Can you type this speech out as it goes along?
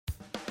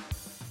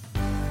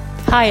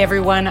Hi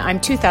everyone, I'm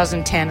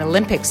 2010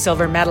 Olympic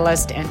silver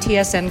medalist and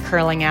TSN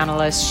curling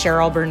analyst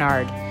Cheryl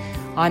Bernard.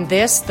 On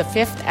this, the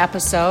 5th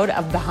episode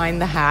of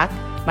Behind the Hack,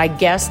 my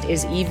guest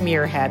is Eve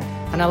Muirhead,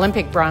 an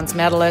Olympic bronze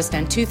medalist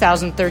and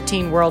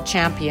 2013 world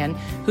champion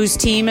whose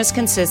team has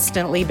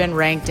consistently been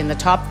ranked in the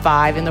top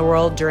 5 in the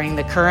world during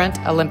the current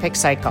Olympic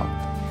cycle.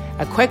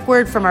 A quick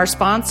word from our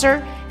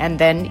sponsor, and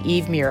then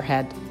Eve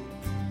Muirhead.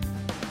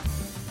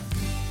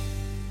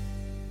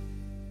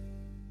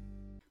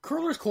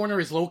 Curler's Corner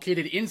is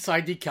located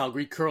inside the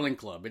Calgary Curling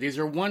Club. It is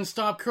your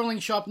one-stop curling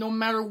shop no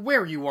matter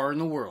where you are in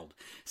the world.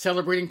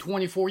 Celebrating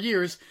 24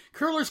 years,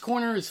 Curler's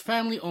Corner is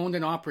family-owned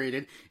and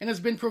operated and has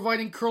been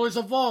providing curlers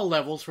of all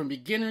levels from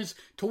beginners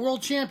to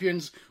world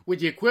champions with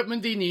the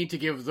equipment they need to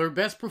give their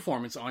best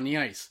performance on the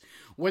ice.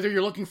 Whether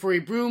you're looking for a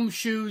broom,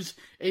 shoes,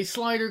 a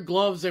slider,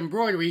 gloves,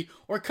 embroidery,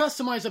 or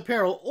customized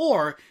apparel,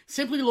 or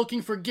simply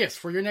looking for gifts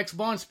for your next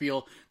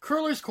bonspiel,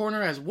 Curler's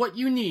Corner has what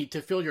you need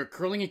to fill your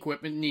curling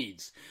equipment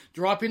needs.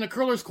 Drop in a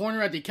Curler's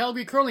Corner at the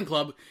Calgary Curling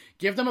Club,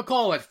 give them a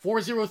call at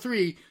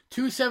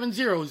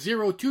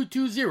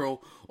 403-270-0220,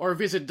 or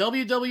visit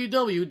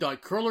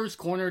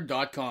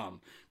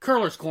www.curlerscorner.com.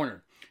 Curler's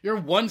Corner, your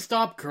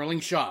one-stop curling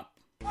shop.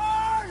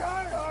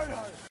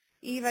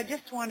 Eve, I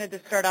just wanted to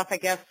start off,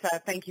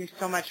 thank you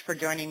so much for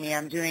joining me.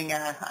 I'm doing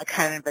a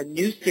kind of a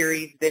new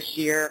series this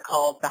year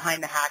called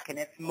Behind the Hack, and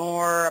it's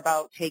more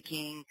about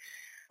taking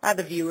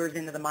the viewers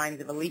into the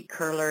minds of elite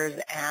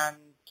curlers and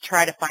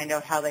try to find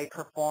out how they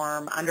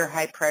perform under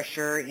high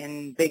pressure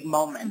in big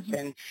moments. Mm-hmm.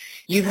 And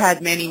you've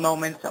had many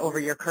moments over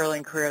your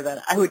curling career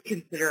that I would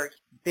consider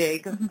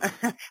big,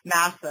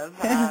 massive.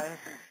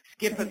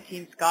 Skip of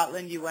Team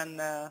Scotland, you won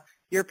the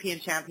European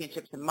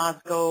Championships in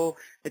Moscow,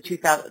 the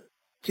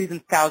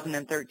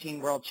 2013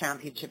 World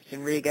Championships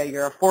in Riga.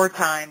 You're a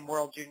 4-time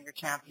World Junior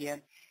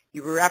Champion.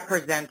 You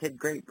represented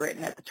Great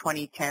Britain at the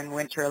 2010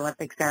 Winter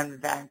Olympics in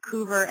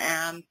Vancouver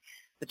and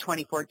the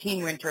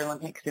 2014 Winter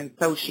Olympics in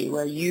Sochi,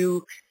 where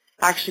you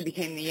actually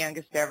became the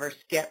youngest ever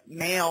skip,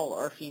 male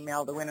or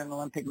female, to win an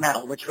Olympic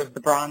medal, which was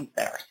the bronze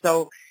there.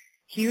 So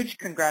huge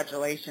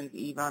congratulations,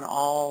 Eve, on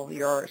all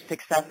your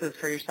successes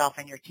for yourself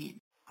and your team.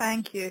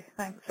 Thank you.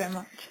 Thanks very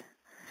much.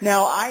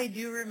 Now, I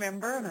do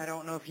remember, and I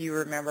don't know if you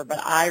remember, but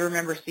I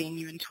remember seeing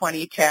you in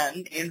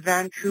 2010 in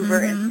Vancouver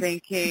and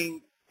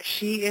thinking,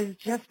 she is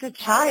just a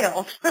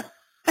child.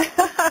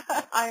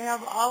 I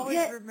have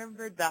always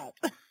remembered that.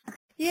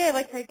 Yeah,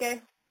 I guess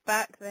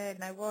back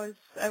then I was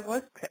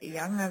pretty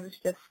young. I was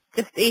just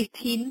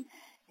 18.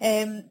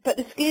 But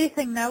the scary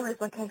thing now is,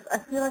 I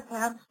feel like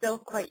I am still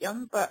quite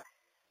young, but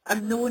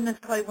I'm known as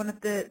probably one of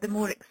the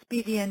more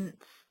experienced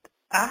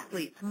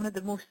athletes, one of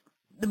the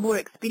more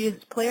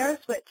experienced players,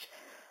 which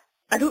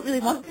I don't really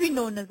want to be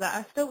known as that.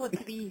 I still want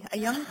to be a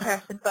young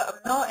person, but I'm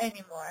not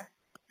anymore.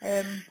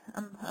 I'm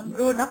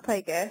grown up,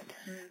 I guess.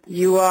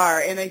 You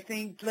are, and I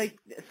think,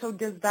 so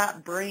does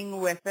that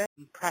bring with it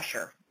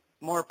pressure?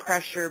 More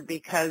pressure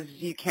because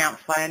you can't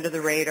fly under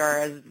the radar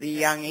as the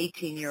young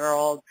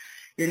 18-year-old.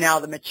 You're now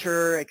the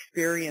mature,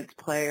 experienced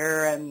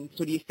player, and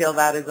so do you feel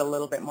that is a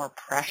little bit more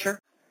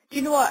pressure? Do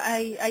you know what?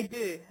 I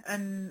do,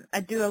 and I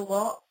do a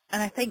lot,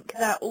 and I think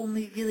that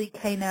only really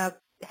kind of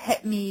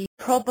hit me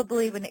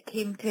probably when it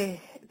came to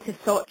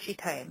Sochi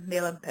time, the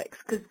Olympics,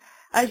 because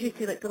as you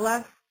say,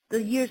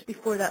 the years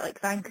before that,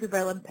 Vancouver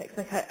Olympics,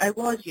 I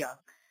was young,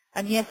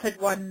 and yes, I'd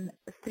won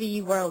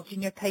 3 World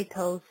Junior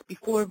titles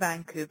before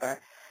Vancouver,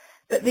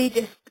 but they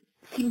just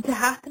seemed to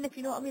happen, if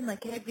you know what I mean.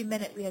 Every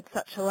minute we had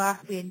such a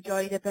laugh, we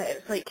enjoyed it.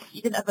 It was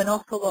you didn't have an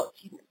awful lot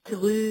to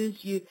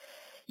lose. You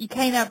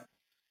kind of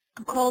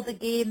called a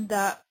game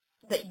that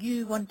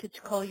you wanted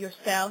to call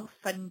yourself,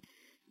 and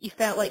you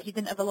felt like you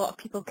didn't have a lot of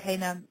people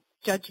kind of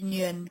judging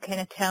you and kind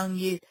of telling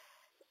you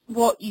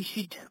what you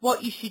should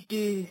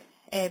do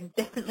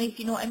differently, if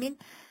you know what I mean.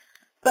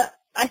 But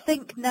I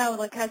think now,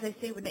 as I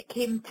say, when it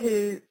came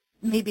to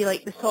maybe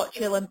the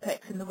Sochi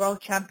Olympics and the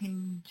World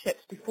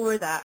Championships before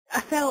that,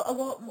 I felt a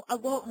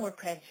lot more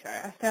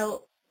pressure. I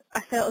felt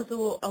as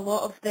though a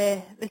lot of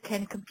the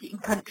kind of competing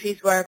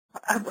countries were,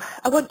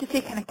 I want to say,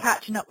 kind of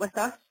catching up with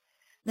us.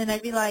 Then I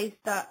realised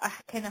that I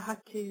kind of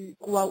had to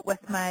go out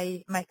with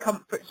my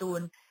comfort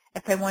zone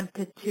if I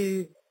wanted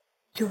to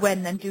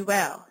win and do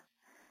well.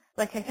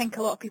 I think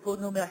a lot of people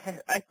know me,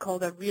 I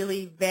called a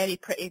really very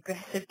pretty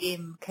aggressive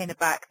game kind of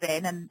back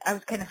then, and I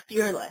was kind of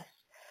fearless.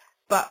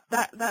 But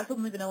that's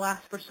only going to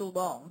last for so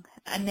long.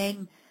 And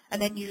then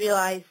you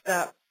realise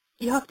that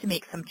you have to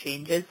make some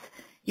changes.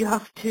 You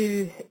have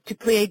to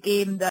play a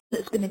game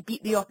that's going to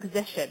beat the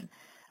opposition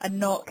and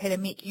not kind of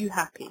make you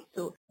happy.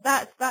 So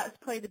that's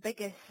probably the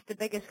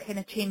biggest kind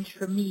of change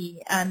for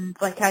me. And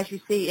as you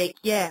say,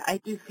 I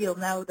do feel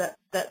now that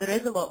there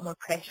is a lot more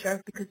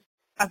pressure because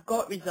I've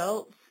got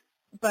results,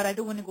 but I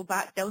don't want to go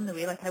back down the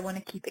way. I want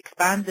to keep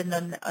expanding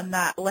on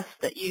that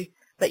list that you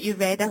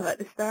read out at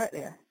the start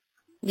there.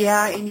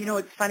 Yeah, and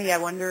it's funny, I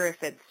wonder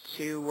if it's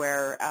too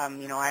where,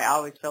 I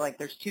always feel like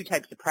there's 2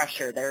 types of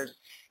pressure. There's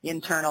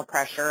internal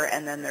pressure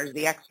and then there's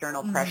the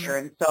external pressure.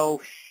 And so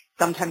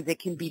sometimes it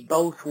can be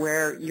both,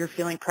 where you're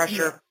feeling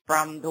pressure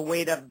from the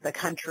weight of the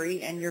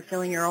country and you're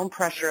feeling your own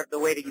pressure of the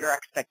weight of your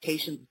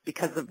expectations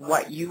because of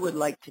what you would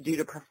like to do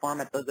to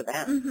perform at those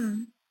events.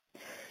 Mm-hmm.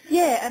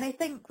 Yeah, and I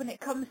think when it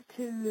comes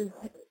to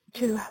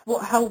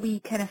how we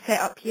kind of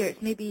set up here,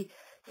 it's maybe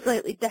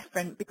slightly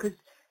different because,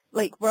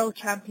 like World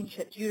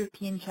Championships,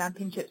 European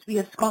Championships, we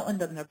have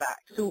Scotland on their back,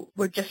 so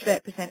we're just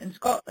representing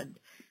Scotland.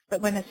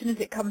 But as soon as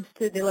it comes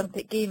to the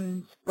Olympic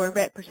Games, we're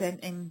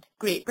representing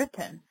Great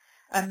Britain.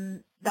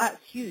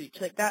 That's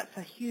huge. Like, that's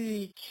a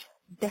huge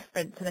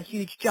difference and a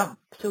huge jump.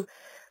 So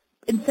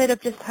instead of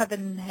just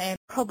having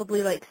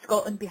probably like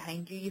Scotland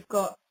behind you, you've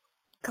got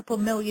a couple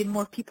million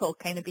more people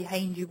kind of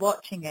behind you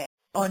watching it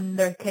on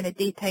their kind of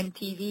daytime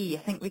TV.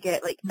 I think we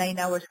get like 9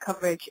 hours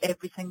coverage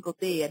every single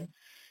day,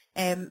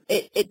 and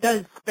it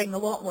does bring a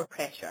lot more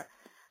pressure.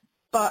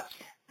 But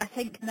I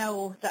think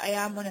now that I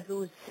am one of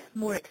those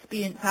more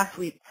experienced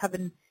athletes,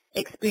 having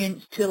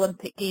experienced 2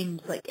 Olympic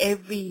Games, like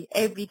every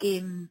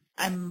game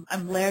I'm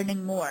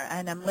learning more,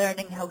 and I'm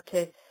learning how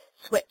to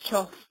switch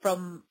off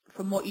from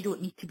what you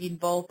don't need to be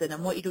involved in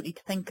and what you don't need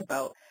to think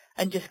about,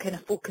 and just kind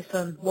of focus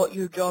on what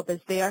your job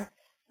is there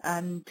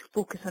and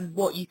focus on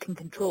what you can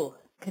control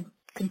the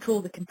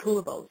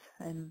controllables.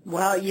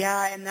 Well,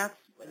 yeah, and that's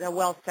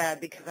well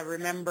said, because I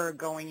remember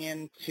going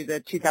into the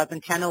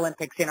 2010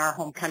 Olympics in our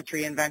home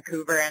country in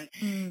Vancouver,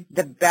 and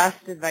the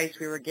best advice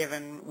we were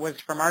given was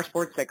from our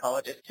sports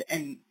psychologist,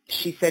 and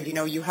she said,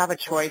 you have a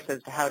choice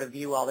as to how to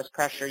view all this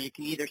pressure. You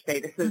can either say,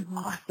 this is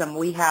awesome,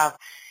 we have,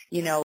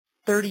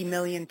 30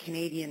 million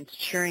Canadians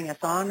cheering us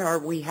on, or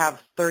we have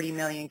 30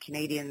 million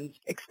Canadians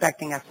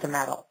expecting us to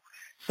medal.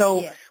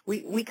 So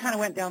we kind of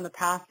went down the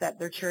path that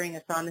they're cheering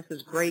us on. This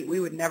is great. We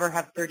would never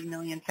have 30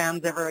 million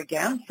fans ever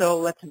again, so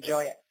let's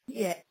enjoy it.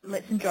 Yeah,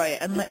 let's enjoy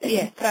it,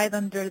 and thrive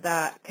under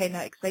that kind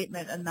of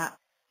excitement and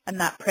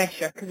that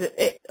pressure, because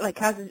it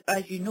like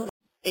as you know,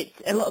 it's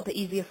a little bit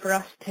easier for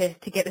us to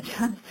get a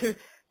chance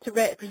to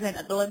represent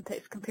at the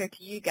Olympics compared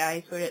to you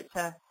guys, where it's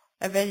a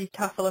very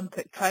tough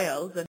Olympic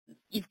trials, and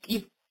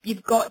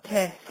you've got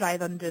to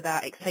thrive under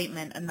that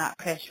excitement and that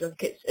pressure.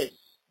 Like it's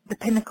the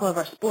pinnacle of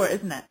our sport,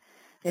 isn't it?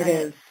 It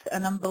is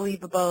an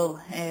unbelievable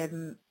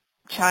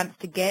chance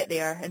to get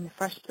there in the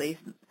first place,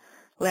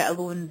 let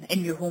alone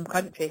in your home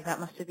country. That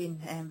must have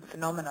been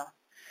phenomenal.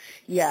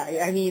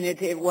 Yeah, I mean,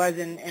 it was,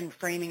 and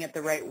framing it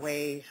the right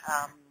way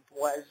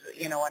was,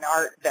 an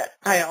art that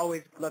I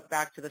always look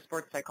back to the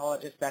sports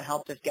psychologist that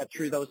helped us get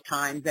through those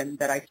times, and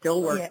that I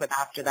still work with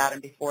after that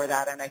and before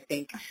that. And I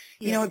think,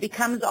 it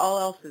becomes all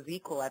else is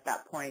equal at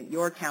that point.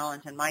 Your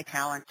talent and my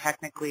talent,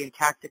 technically and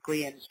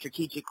tactically and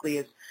strategically,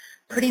 is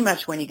pretty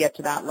much, when you get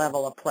to that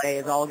level of play,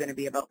 is all going to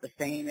be about the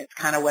same. It's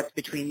kind of what's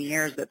between the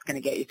ears that's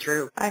going to get you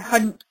through. I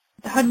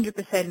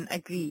 100%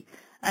 agree.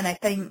 And I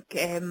think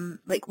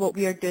like what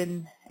we are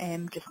doing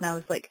just now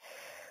is, like,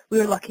 we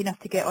were lucky enough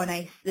to get on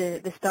ice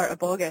the start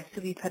of August,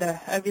 so we've had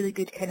a really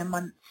good kind of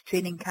month's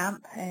training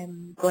camp.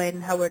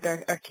 Glenn Howard,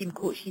 our team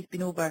coach, he's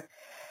been over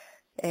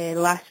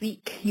last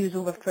week. He was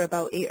over for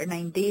about 8 or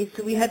 9 days,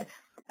 so we had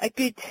a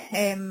good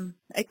kind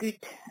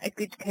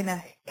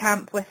of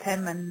camp with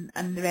him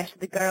and the rest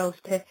of the girls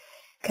to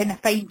kind of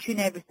fine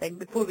tune everything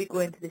before we go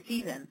into the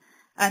season.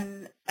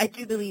 And I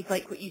do believe,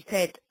 like what you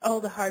said,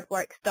 all the hard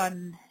work's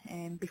done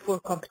before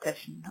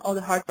competition. All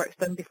the hard work's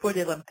done before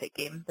the Olympic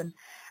Games,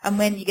 and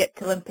when you get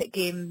to Olympic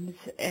Games,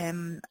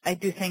 I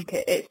do think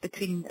it's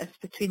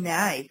between the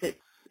eyes.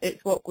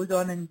 It's what goes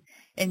on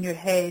in your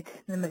head.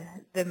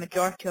 The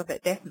majority of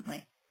it,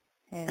 definitely.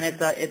 And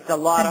it's a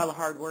lot of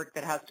hard work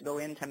that has to go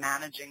into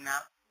managing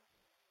that.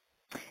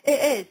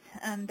 It is,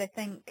 and I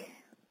think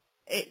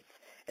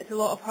it's a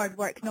lot of hard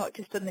work, not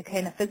just on the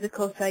kind of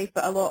physical side,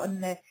 but a lot on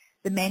the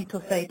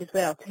mental side as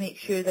well, to make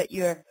sure that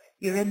you're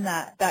in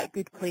that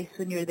good place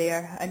when you're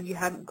there, and you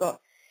haven't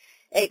got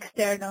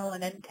external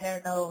and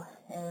internal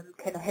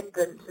kind of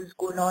hindrances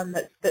going on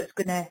that's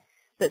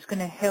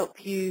gonna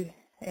help you.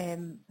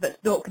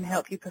 That's not going to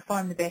help you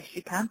perform the best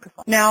you can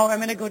perform. Now, I'm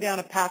going to go down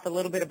a path a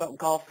little bit about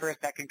golf for a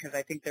second, because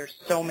I think there's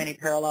so many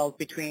parallels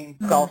between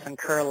golf and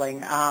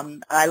curling.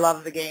 I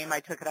love the game.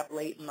 I took it up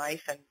late in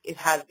life, and it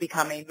has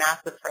become a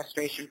massive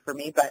frustration for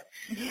me, but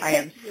I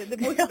am the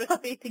most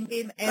frustrating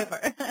game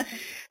ever.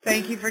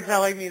 Thank you for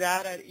telling me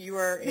that. You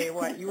were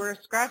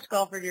a scratch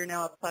golfer. You're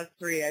now a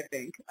 +3, I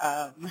think.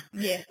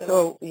 Yes.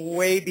 So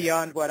way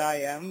beyond what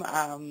I am.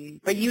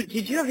 But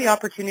did you have the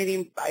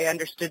opportunity, I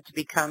understood, to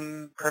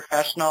become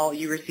professional?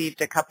 You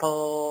received a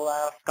couple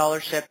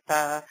scholarship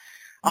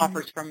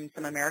offers from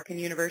some American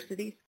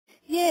universities.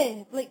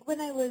 Yeah, like when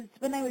I was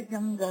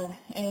younger,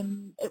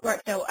 it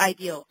worked out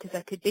ideal, because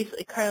I could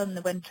basically curl in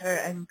the winter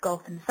and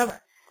golf in the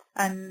summer,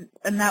 and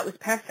that was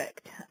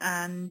perfect.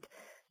 And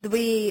the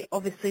way,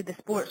 obviously, the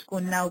sport's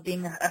going now,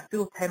 being a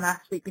full-time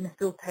athlete, being a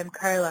full-time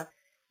curler,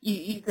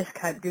 you just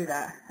can't do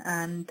that.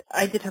 And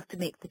I did have to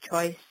make the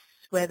choice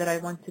whether I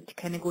wanted to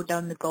kind of go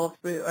down the golf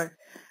route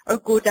or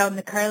go down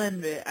the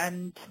curling route.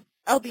 And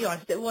I'll be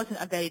honest, it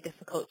wasn't a very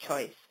difficult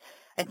choice.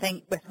 I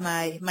think with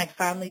my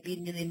family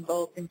being really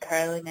involved in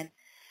curling, and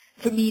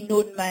for me,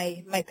 knowing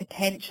my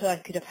potential I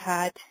could have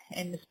had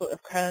in the sport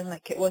of curling,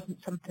 like it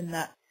wasn't something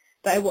that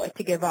I wanted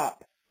to give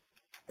up.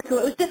 So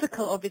it was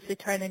difficult, obviously,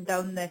 turning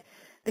down the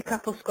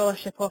couple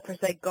scholarship offers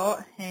I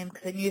got,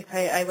 because I knew if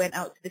I went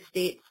out to the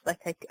States, like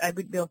I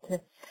wouldn't be able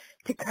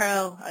to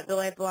curl at the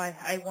level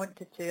I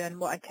wanted to, and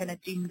what I kind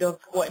of dreamed of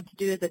wanting to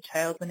do as a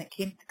child when it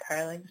came to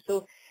curling.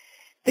 So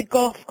the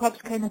golf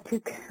clubs kind of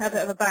took a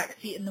bit of a back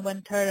seat in the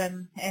winter,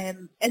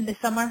 and in the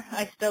summer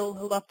I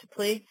still love to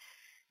play.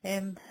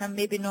 I'm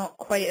maybe not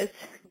quite as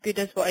good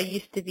as what I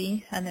used to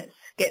be, and it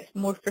gets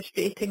more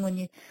frustrating when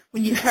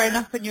you turn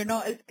up and you're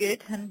not as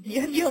good, and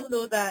you'll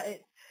know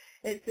that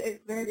it's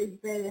very,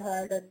 very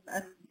hard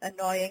and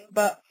annoying.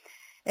 But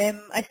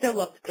I still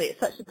love to play. It's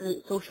such a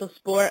great social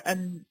sport,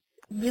 and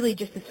really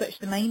just to switch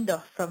the mind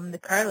off from the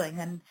curling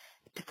and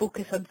to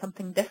focus on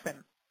something different.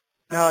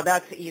 No,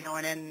 that's,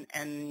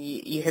 and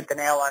you hit the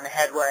nail on the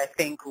head where I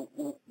think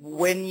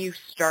when you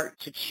start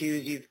to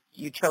choose,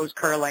 you chose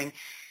curling,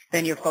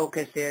 then your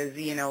focus is,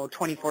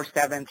 24/7,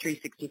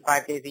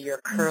 365 days a year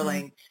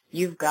curling. Mm-hmm.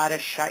 You've got to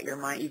shut your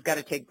mind. You've got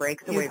to take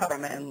breaks away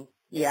from it.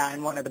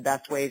 And one of the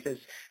best ways is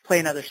play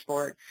another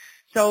sport.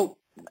 So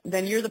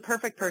then you're the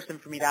perfect person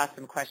for me to ask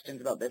some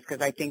questions about this, because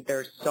I think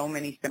there's so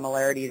many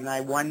similarities, and I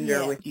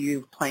wonder with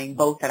you playing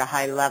both at a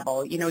high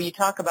level, you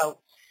talk about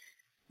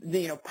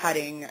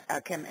putting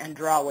and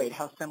draw weight,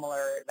 how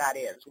similar that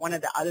is. One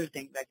of the other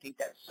things I think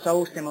that's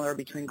so similar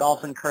between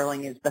golf and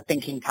curling is the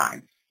thinking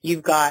time.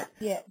 You've got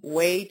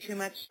way too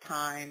much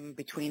time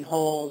between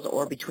holes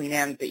or between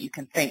ends that you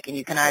can think, and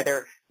you can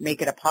either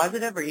make it a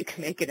positive or you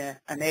can make it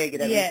a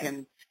negative. Yeah. You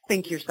can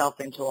think yourself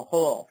into a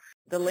hole.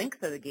 The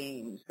length of the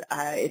games,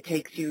 it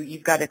takes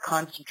you've got to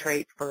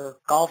concentrate. For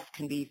golf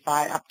can be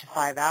up to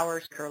 5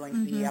 hours, curling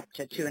can be up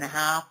to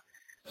 2.5.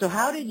 So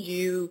how did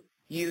you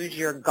use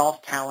your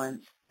golf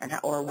talents,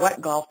 or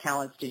what golf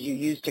talents did you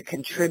use to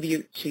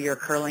contribute to your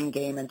curling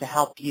game and to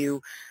help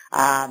you,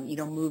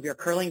 move your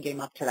curling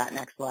game up to that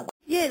next level?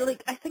 Yeah,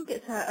 I think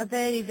it's a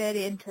very,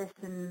 very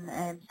interesting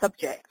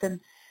subject, and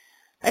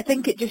I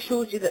think it just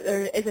shows you that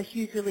there is a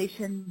huge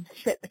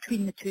relationship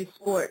between the two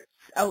sports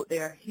out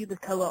there. You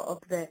look at a lot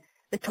of the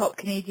top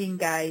Canadian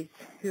guys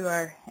who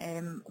are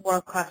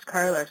world-class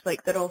curlers,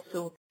 they're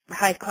also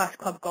high-class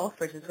club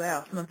golfers as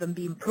well, some of them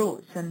being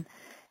pros, and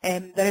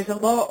there's a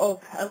lot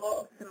of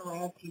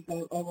similarities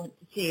I want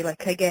to say.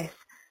 I guess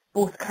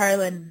both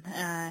curling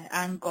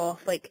and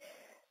golf,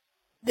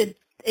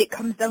 it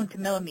comes down to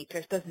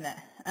millimeters, doesn't it?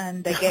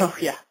 And I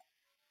guess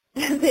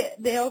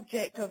the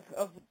object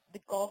of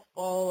the golf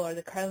ball or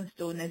the curling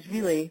stone is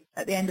really,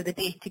 at the end of the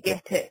day, to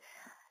get it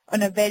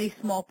on a very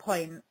small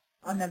point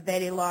on a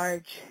very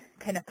large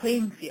kind of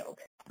playing field.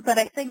 But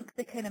I think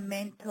the kind of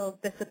mental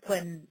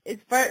discipline is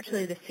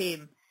virtually the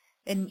same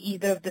in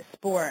either of the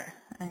sport.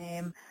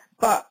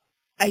 But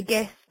I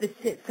guess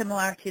the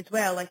similarity as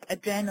well,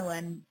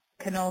 adrenaline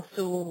can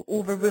also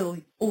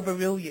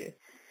overrule you.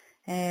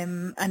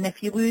 And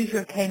if you lose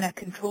your kind of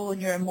control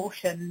and your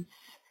emotions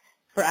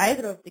for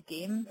either of the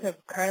games, of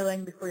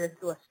curling before you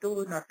throw a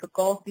stone or for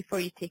golf before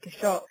you take a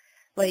shot,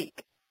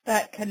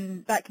 that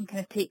can kind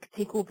of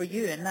take over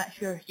you, and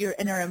that's your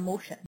inner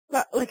emotion.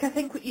 But I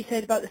think what you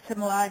said about the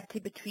similarity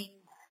between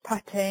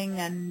putting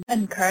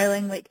and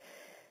curling,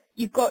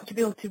 you've got to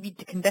be able to read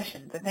the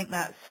conditions. I think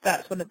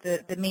that's one of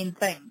the main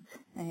things.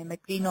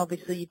 At green,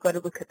 obviously, you've got to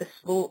look at the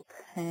slope,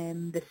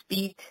 the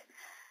speed,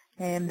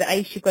 the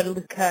ice. You've got to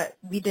look at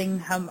reading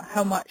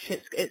how much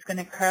it's going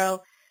to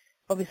curl.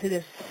 Obviously,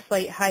 there's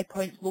slight high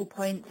points, low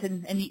points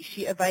in each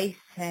sheet of ice.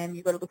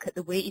 You've got to look at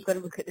the weight. You've got to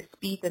look at the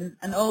speed,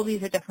 and all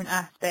these are different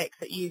aspects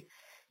that you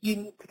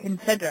need to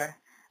consider.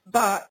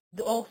 But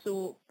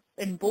also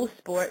in both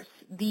sports,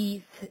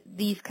 these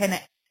kind of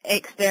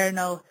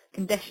external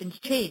conditions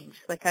change.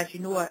 As you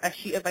know, a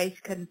sheet of ice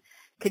can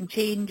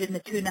change in the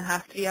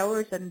 2.5, 3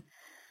 hours, and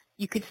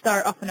you could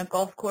start up on a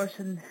golf course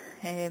in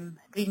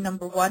green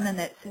number 1, and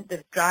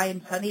it's dry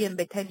and sunny, and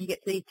by the time you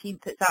get to the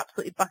 18th, it's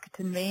absolutely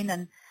bucketing rain,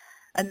 and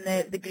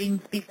the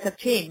green speeds have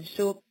changed.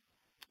 So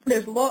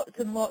there's lots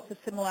and lots of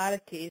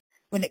similarities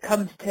when it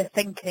comes to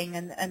thinking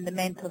and the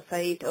mental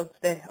side of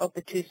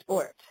the two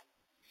sports.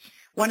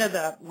 One of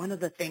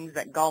the things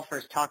that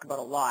golfers talk about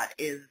a lot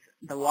is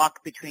the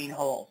walk between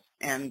holes,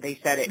 and they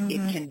said it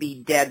can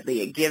be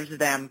deadly. It gives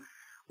them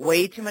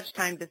way too much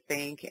time to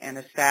think and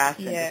assess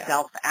and to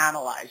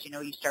self-analyze.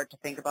 You start to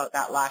think about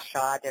that last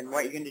shot and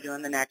what you're going to do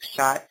in the next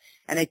shot.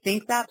 And I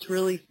think that's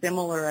really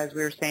similar, as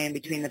we were saying,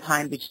 between the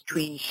time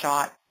between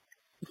shots,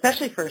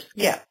 especially for a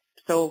skip.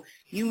 So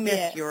you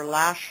miss your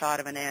last shot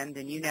of an end,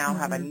 and you now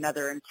have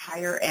another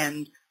entire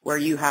end where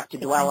you have to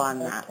dwell on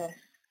that.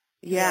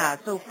 Yeah.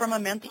 So from a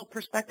mental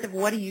perspective,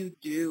 what do you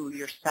do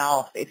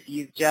yourself if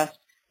you've just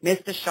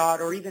missed a shot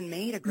or even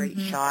made a great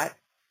shot?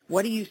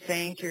 What are you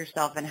saying to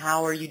yourself, and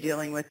how are you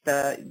dealing with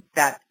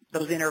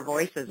those inner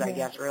voices, I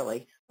guess,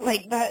 really?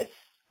 That's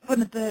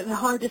one of the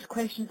hardest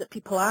questions that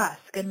people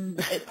ask, and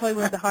it's probably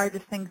one of the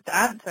hardest things to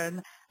answer.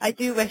 And I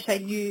do wish I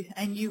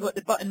knew what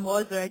the button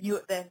was, or I knew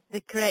what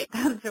the correct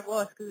answer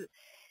was, because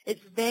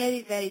it's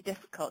very, very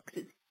difficult,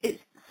 because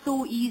it's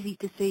so easy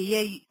to say,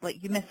 yeah,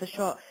 you miss a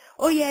shot.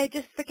 Oh yeah,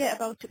 just forget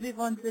about it, move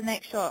on to the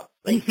next shot.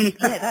 Like, yeah,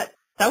 that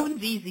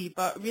sounds easy,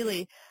 but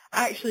really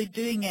actually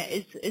doing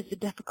it is the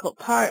difficult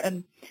part.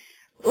 And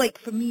like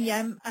for me,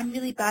 I'm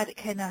really bad at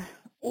kind of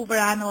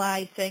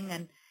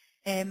overanalyzing,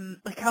 and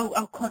like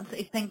I'll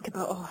constantly think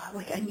about, oh,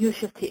 like I knew I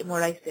should have taken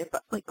more ice there,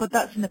 but like God,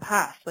 that's in the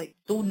past. Like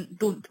don't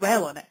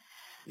dwell on it.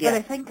 Yeah. But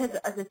I think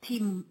as a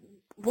team,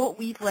 what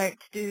we've learnt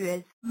to do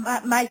is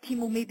my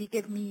team will maybe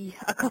give me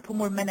a couple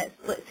more minutes.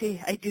 Let's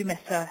say I do miss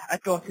a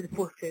draw to the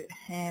fourth foot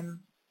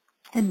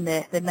in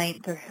the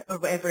ninth or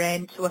whatever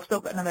end, so I've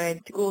still got another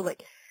end to go.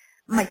 Like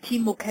my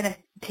team will kind of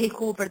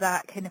take over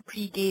that kind of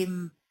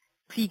pre-game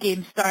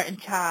start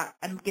and chat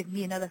and give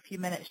me another few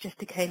minutes just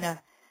to kind of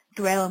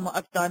dwell on what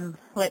I've done,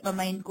 let my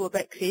mind go a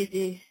bit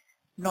crazy,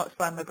 not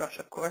slam my brush,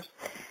 of course.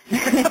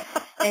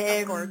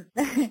 Of course.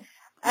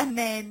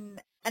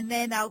 And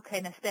then I'll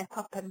kind of step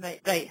up and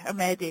right, I'm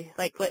ready.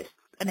 Like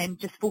and then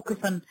just focus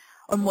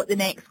on what the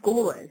next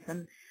goal is.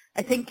 And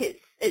I think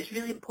it's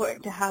really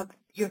important to have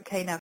your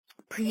kind of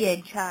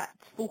pre-end chats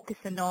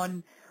focusing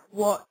on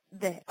what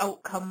the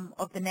outcome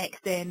of the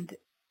next end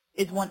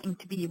is wanting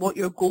to be, what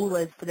your goal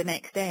is for the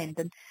next end.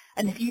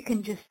 And if you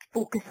can just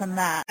focus on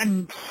that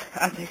and,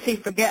 as I say,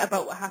 forget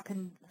about what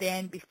happened the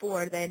end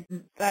before, then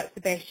that's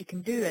the best you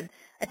can do. And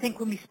I think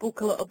when we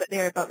spoke a little bit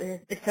there about the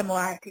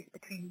similarities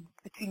between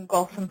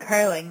golf and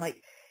curling,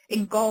 like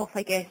in golf,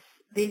 I guess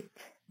they're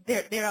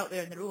out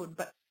there on their own,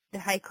 but the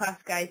high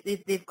class guys,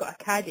 they've got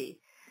a caddy,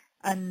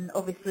 and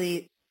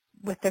obviously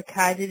with their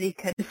caddy they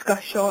can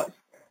discuss shots.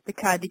 The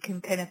caddy can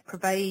kind of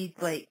provide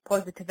like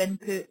positive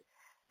input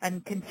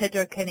and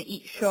consider kind of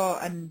each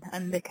shot and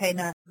the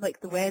kind of like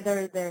the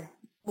weather,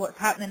 what's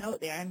happening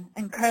out there.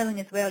 And curling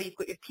as well, you've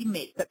got your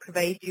teammates that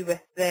provide you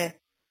with that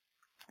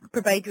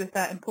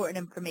important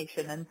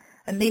information,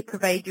 and they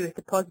provide you with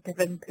the positive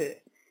input.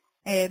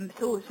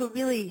 So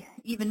really,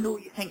 even though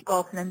you think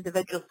golf's an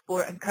individual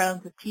sport and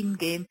curling's a team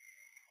game,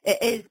 it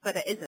is, but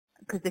it isn't,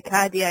 because the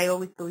caddy, I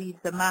always believe,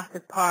 is a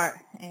massive part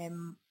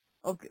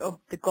of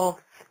the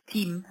golf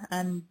team,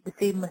 and the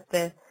same with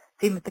the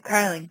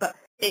curling. But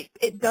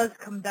it does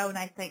come down,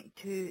 I think,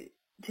 to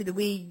the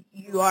way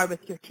you are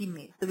with your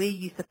teammates, the way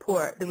you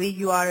support, the way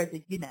you are as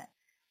a unit.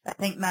 I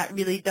think that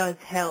really does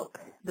help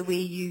the way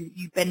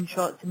you bin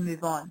shots and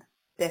move on,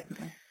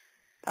 definitely.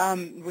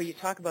 Well, you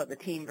talk about the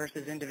team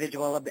versus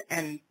individual,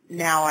 and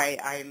now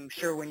I'm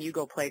sure when you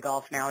go play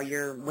golf now,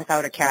 you're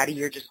without a caddy,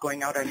 you're just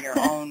going out on your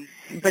own.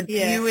 But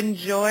yeah. what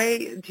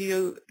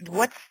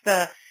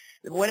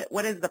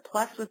is the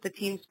plus with the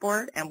team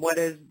sport, and what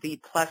is the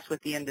plus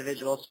with the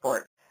individual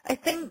sport? I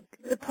think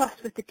the plus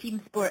with the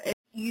team sport is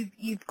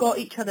you've got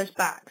each other's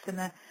backs, and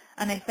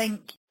I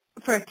think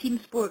for a team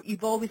sport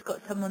you've always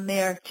got someone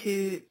there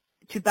to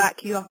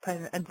back you up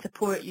and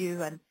support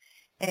you and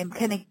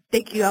kind of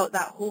dig you out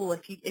that hole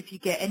if you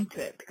get into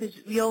it, because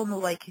we all know,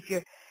 like, if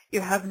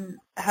you're having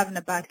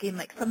a bad game,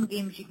 like some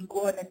games you can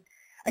go on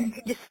and you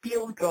can just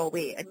feel draw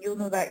away, and you'll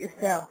know that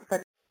yourself,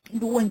 and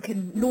no one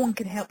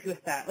can help you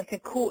with that. Like a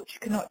coach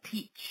cannot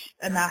teach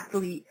an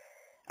athlete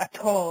at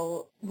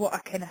all what a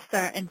kind of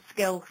certain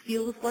skill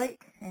feels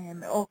like.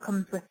 It all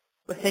comes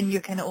within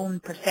your kind of own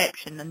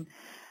perception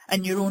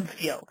and your own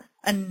feel.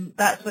 And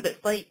that's what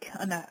it's like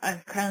on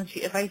a curling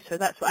sheet of ice. Or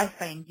that's what I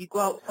find. You go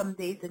out some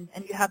days and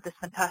you have this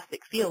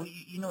fantastic feel.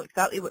 You know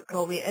exactly what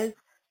draw weight is,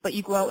 but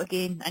you go out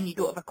again and you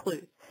don't have a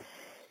clue.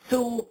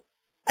 So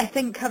I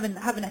think having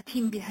a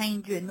team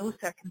behind you in those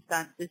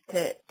circumstances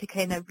to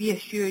kind of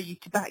reassure you,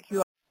 to back you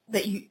up,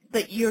 that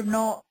you've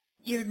not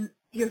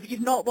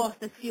lost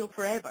this feel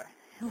forever.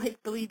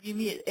 Like, believe you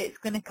me, it's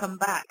going to come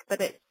back.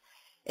 But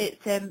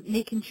it's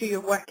making sure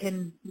you're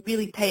working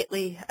really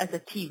tightly as a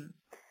team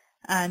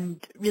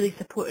and really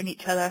supporting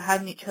each other,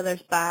 having each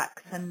other's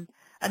backs, and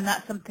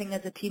that's something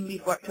as a team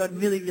we've worked on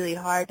really, really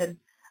hard, and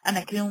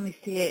I can only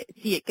see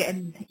it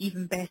getting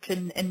even better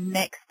in the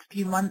next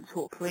few months,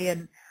 hopefully,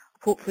 and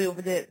hopefully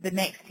over the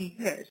next few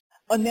years.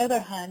 On the other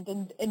hand,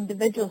 in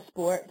individual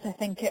sports, I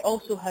think it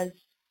also has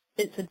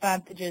its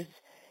advantages,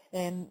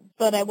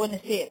 but I want to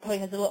say it probably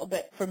has a little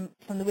bit, from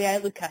the way I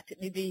look at it,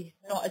 maybe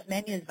not as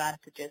many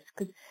advantages,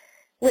 because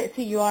let's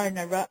say you are in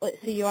a rut, let's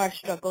say you are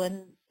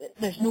struggling,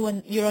 there's no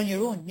one, you're on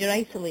your own, you're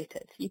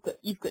isolated,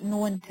 you've got no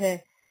one to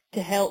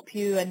help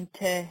you and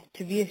to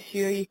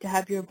reassure you, to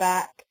have your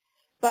back.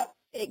 But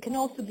it can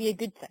also be a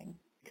good thing.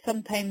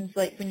 Sometimes,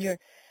 like when you're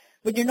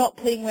not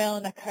playing well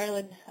in a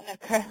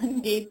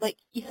curling game, like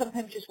you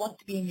sometimes just want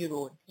to be on your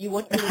own. You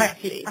want your own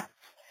space.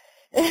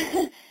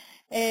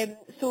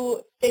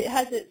 So it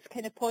has its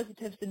kind of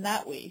positives in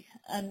that way.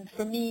 And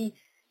for me,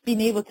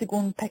 being able to go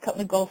and pick up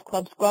my golf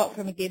clubs, go out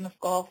from a game of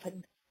golf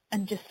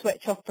and just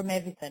switch off from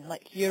everything.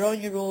 Like, you're on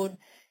your own,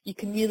 you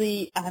can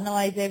really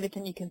analyse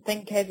everything, you can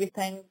think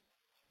everything,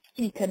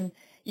 you can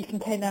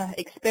kind of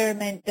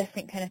experiment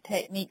different kind of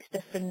techniques,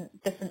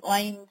 different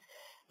lines,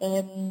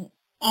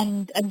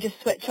 and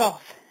just switch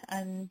off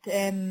and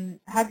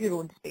have your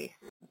own space.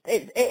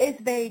 It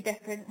is very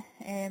different,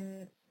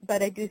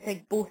 but I do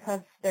think both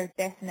have their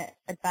definite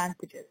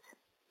advantages.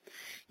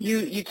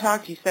 You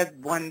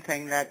said one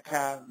thing that,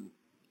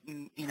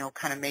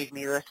 kind of made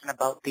me listen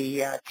about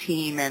the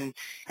team and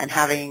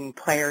having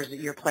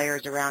your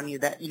players around you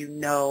that you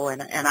know.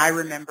 And I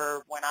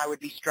remember when I would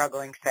be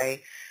struggling,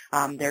 say,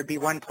 there'd be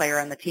one player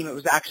on the team. It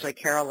was actually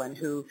Carolyn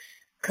who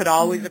could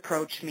always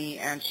approach me,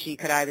 and she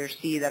could either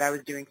see that I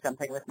was doing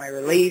something with my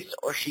release,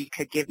 or she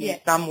could give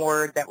me some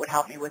word that would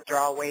help me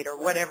withdraw weight,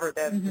 or whatever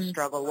the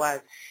struggle was.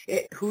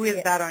 Who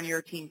is that on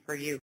your team for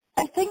you?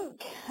 I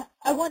think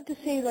I want to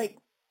say, like,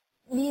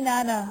 me and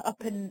Anna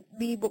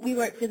we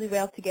work really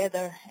well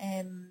together,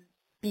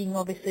 being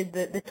obviously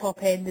the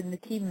top end in the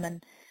team,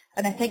 and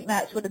I think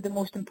that's one of the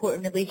most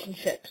important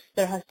relationships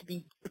there has to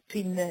be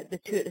between the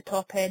two at the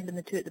top end and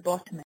the two at the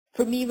bottom.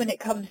 For me, when it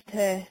comes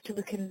to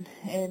looking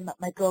at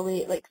my draw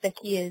weight, like,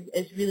 Vicky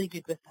is really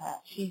good with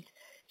that.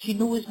 She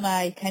knows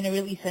my kind of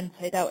release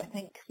inside out. I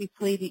think we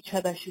played each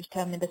other. She was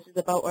telling me this is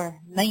about our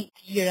 9th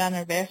year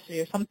anniversary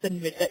or something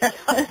ridiculous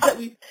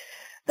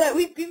that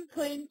we've been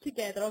playing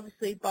together,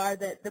 obviously bar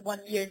the 1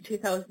 year in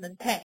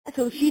 2010.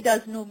 So she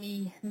does know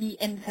me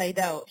inside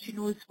out. She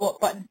knows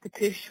what buttons to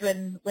push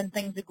when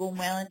things are going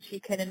well, and she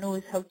kind of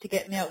knows how to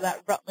get me out of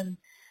that rut when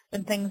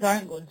things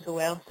aren't going so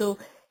well. So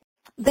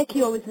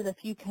Vicky always has a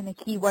few kind of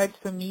key words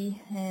for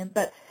me,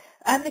 but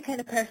I'm the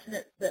kind of person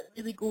that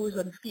really goes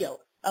on feel.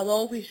 I'll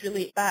always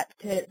relate back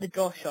to the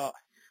draw shot,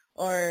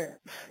 or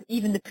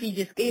even the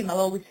previous game. I'll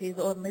always say,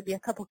 maybe a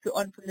couple foot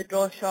on from the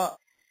draw shot,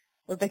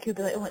 or Vicky will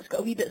be like, it's got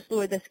a wee bit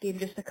slower this game,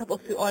 just a couple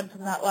foot on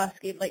from that last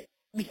game. Like,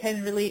 we kind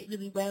of relate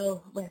really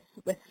well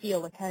with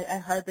feel. Like, I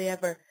hardly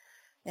ever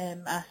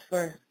ask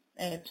for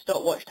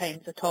stopwatch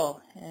times at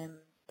all.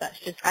 That's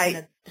just kind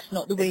of just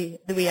not the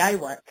way I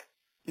work.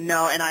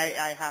 No, and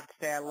I have to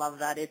say I love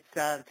that. It's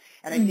and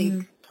I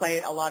think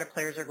a lot of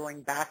players are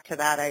going back to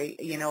that. I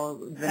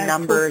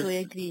numbers. Totally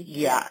agree.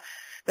 Yeah,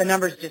 the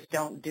numbers just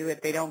don't do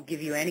it. They don't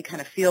give you any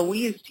kind of feel. We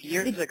used to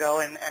years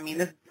ago, and I mean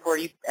this is before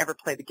you ever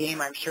played the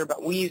game, I'm sure,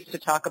 but we used to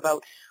talk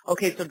about,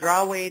 okay, so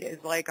draw weight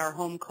is like our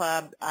home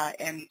club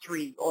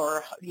M3,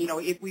 or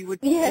if we would,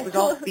 it was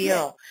all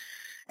feel.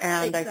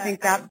 And exactly. I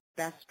think that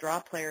best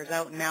draw players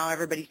out. Now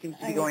everybody seems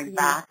to be going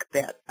back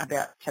a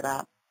bit to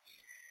that.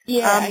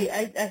 Yeah,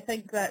 I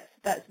think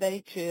that's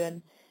very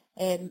true,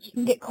 and you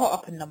can get caught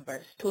up in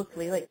numbers,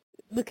 totally. Like,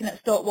 looking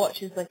at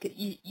stopwatches, like,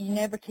 you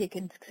never take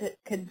into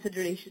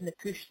consideration the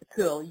push, the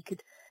pull. You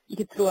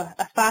could throw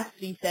a fast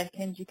 3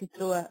 seconds, you could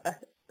throw a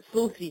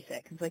slow 3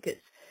 seconds. Like,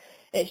 it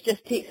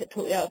just takes it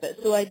totally out of it.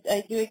 So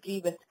I do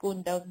agree with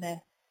going down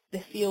the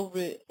feel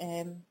route.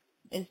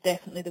 Is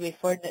definitely the way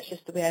forward, and it's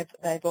just the way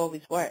I've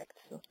always worked.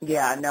 So.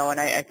 Yeah, no, and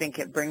I think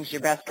it brings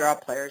your best draw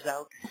players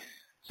out.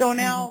 So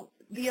now.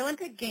 The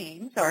Olympic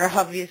Games are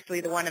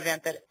obviously the one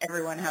event that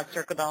everyone has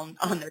circled on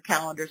their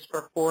calendars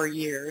for 4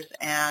 years,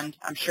 and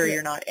I'm sure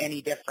you're not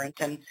any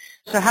different. And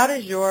so how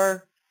does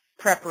your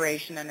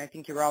preparation, and I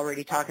think you were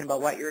already talking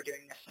about what you're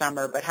doing this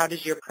summer, but how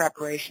does your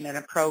preparation and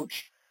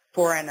approach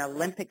for an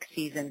Olympic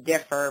season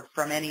differ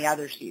from any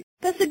other season?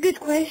 That's a good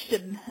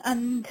question,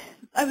 and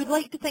I would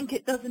like to think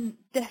it doesn't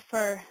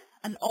differ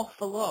an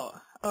awful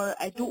lot, or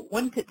I don't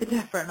want it to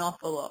differ an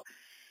awful lot,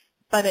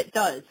 but it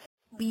does.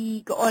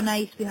 We got on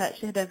ice. We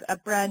actually had a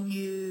brand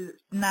new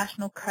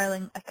National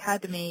Curling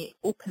Academy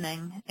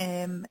opening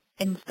in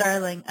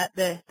Stirling at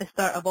the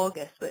start of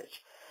August,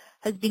 which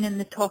has been in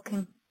the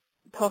talking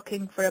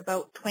for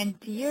about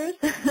 20 years.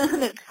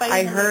 And it's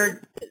I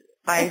heard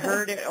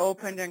it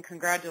opened, and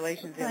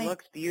congratulations! It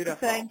looks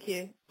beautiful. Thank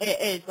you. It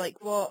is, like,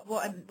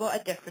 what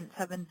a difference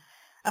having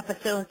a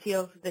facility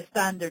of the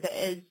standard it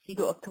is. You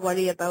don't have to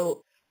worry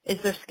about, is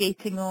there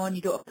skating on?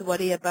 You don't have to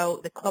worry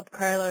about the club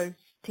curlers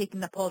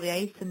taking up all the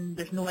ice, and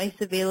there's no ice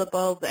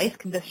available. The ice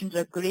conditions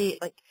are great.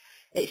 Like,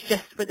 it's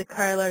just for the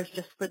curlers,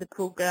 just for the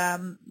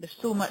program. There's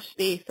so much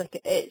space.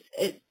 Like, it's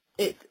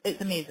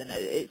amazing.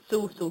 It's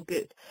so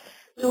good.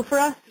 So for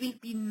us,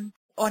 we've been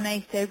on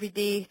ice every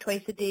day,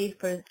 twice a day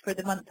for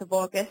the month of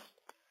August.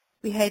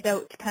 We head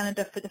out to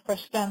Canada for the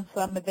first Grand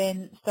Slam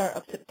event start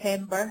of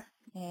September.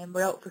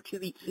 We're out for 2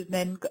 weeks. We've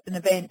then got an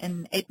event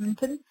in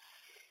Edmonton.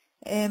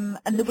 And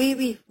the way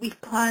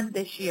we've planned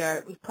this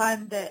year, we've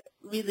planned it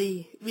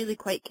really, really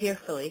quite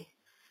carefully.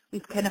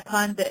 We've kind of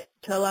planned it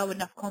to allow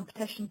enough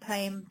competition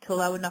time, to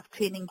allow enough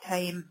training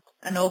time,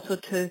 and also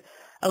to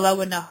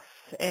allow enough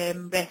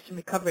rest and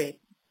recovery.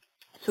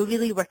 So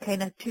really, we're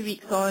kind of 2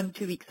 weeks on,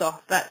 2 weeks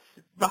off. That's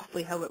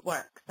roughly how it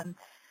works.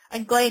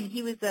 And Glenn,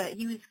 he was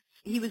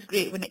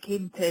great when it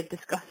came to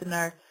discussing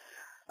our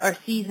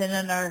season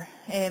and our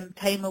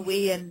time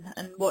away and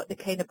what the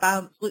kind of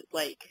balance looked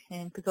like.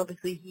 Because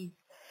obviously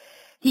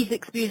he's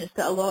experienced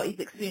it a lot. He's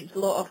experienced a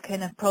lot of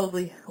kind of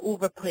probably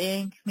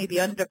overplaying, maybe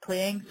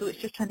underplaying. So it's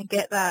just trying to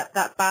get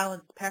that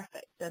balance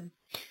perfect. And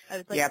I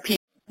was like,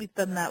 we've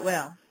done that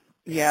well.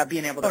 Yeah,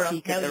 being able to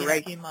peak at the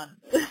right few months.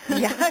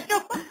 Yeah, I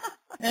know.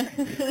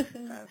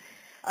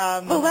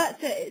 Well,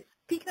 that's it. It's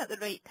peaking at the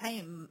right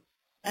time,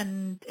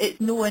 and it's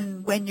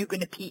knowing when you're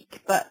going to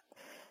peak. But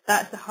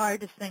that's the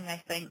hardest thing, I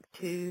think,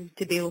 to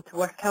be able to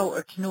work out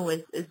or to know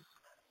is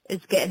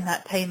getting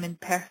that timing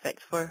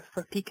perfect for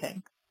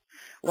peaking.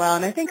 Well,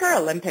 and I think our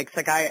Olympics,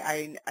 like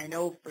I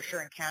know for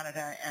sure in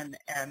Canada and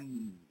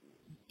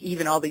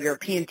even all the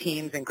European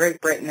teams and Great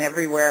Britain,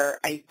 everywhere,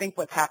 I think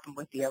what's happened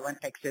with the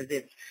Olympics is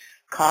it's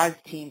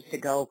caused teams to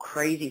go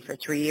crazy for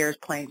 3 years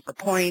playing for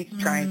points,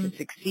 trying to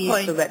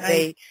succeed so that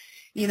they,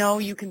 you know,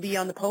 you can be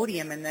on the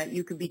podium and that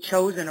you can be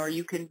chosen or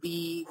you can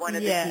be one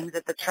of the teams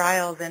at the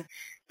trials. And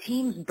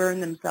teams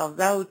burn themselves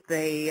out.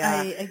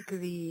 I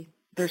agree.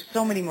 There's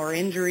so many more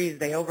injuries.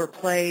 They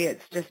overplay.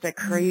 It's just a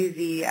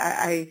crazy.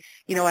 I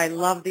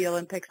love the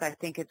Olympics. I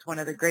think it's one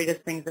of the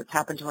greatest things that's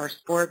happened to our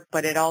sport.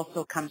 But it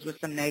also comes with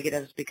some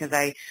negatives because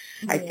I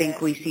think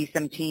we see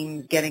some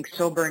teams getting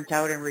so burnt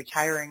out and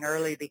retiring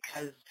early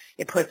because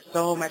it puts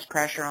so much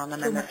pressure on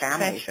them and their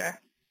families. Pressure.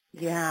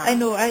 Yeah. I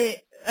know.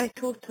 I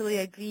totally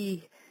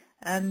agree.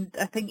 And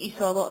I think you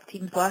saw a lot of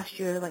teams last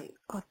year, like,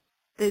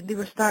 they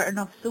were starting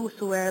off so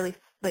early.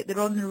 Like,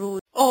 they're on the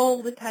road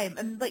all the time.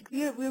 And, like,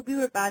 we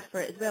were bad for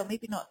it as well.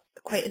 Maybe not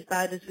quite as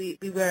bad as we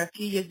were a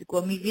few years ago.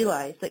 And we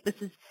realised, like,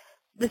 this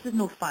is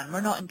no fun.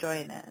 We're not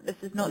enjoying it. This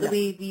is not the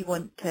way we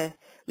want to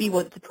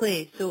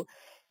play. So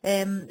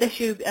this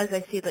year, as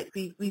I said, like,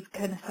 we've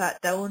kind of sat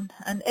down.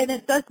 And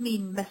it does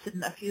mean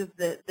missing a few of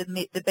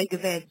the big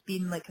events,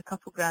 being, like, a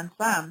couple Grand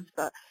Slams.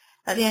 But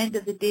at the end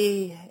of the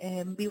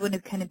day, we want to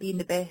kind of be in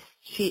the best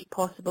shape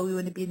possible. We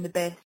want to be in the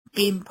best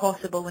game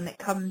possible when it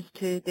comes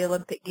to the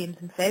Olympic Games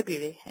in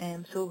February.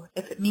 So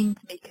if it means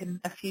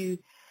making a few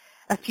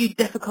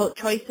difficult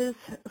choices,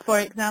 for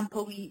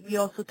example, we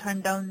also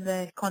turned down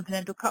the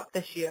Continental Cup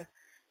this year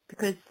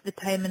because the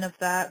timing of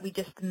that, we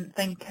just didn't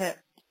think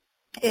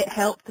it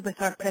helped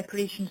with our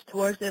preparations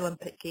towards the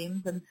Olympic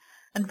Games.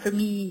 And for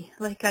me,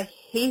 like, I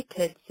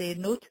hated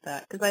saying no to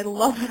that because I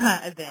love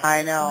that event.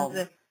 I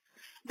know.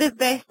 The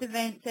best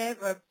events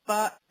ever,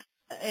 but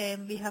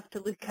we have to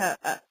look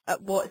at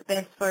what's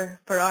best for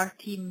our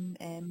team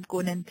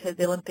going into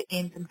the Olympic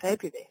Games in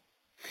February.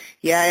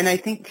 Yeah, and I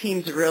think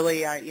teams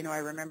really, I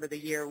remember the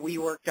year we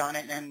worked on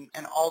it, and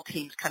all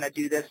teams kind of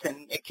do this,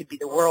 and it could be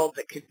the Worlds,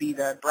 it could be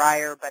the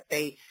Brier, but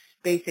they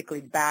basically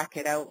back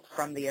it out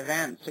from the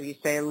event. So you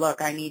say,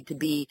 look, I need to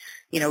be,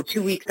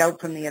 2 weeks out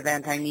from the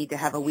event. I need to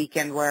have a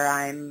weekend where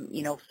I'm,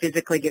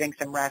 physically getting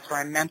some rest, where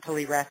I'm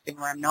mentally resting,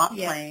 where I'm not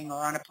playing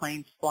or on a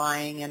plane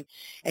flying. And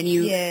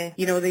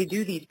they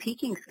do these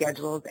peaking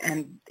schedules,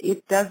 and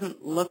it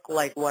doesn't look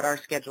like what our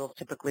schedules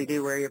typically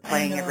do, where you're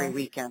playing every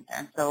weekend.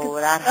 And so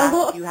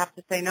you have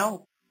to say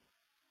no.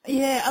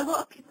 Yeah, a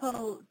lot of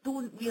people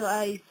don't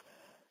realise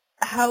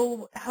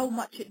how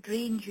much it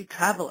drains you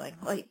travelling.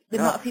 Like, the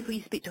amount of people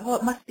you speak to,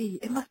 it must be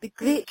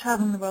great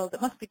travelling the world.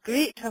 It must be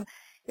great travelling.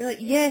 You're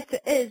like, yes,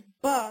 it is,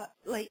 but,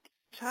 like,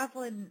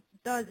 travelling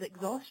does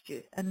exhaust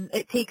you, and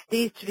it takes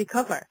days to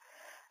recover.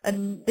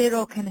 And they're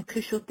all kind of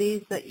crucial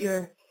days that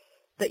you're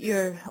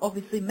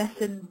obviously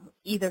missing,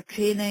 either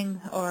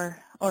training or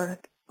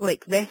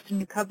like rest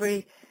and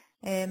recovery.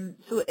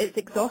 So it's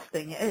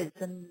exhausting, it is,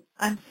 and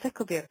I'm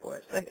sick of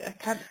airports. I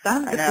can't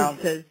stand the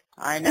places.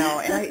 I know,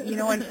 and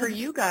and for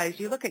you guys,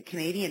 you look at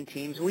Canadian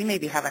teams, we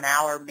maybe have an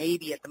hour,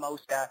 maybe at the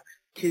most a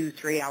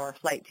 2-3 hour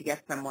flight to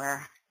get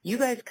somewhere. You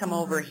guys come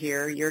over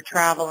here, you're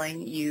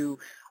traveling, you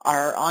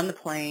are on the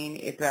plane,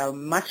 it's a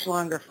much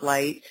longer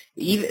flight,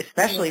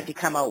 especially if you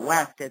come out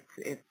west.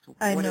 It's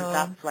what is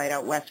that flight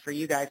out west for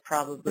you guys?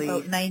 Probably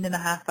about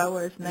 9.5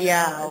 hours.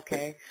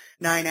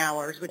 9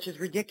 hours, which is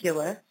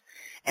ridiculous.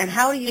 And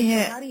how do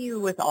you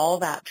with all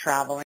that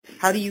traveling,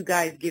 how do you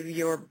guys give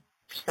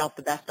yourself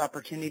the best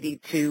opportunity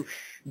to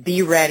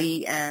be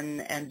ready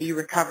and be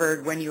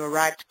recovered when you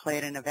arrive to play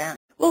at an event?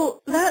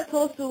 Well, that's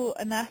also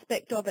an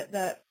aspect of it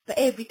that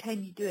every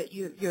time you do it,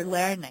 you're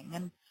learning.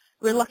 And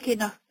we're lucky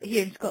enough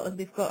here in Scotland,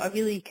 we've got a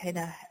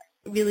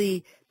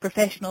really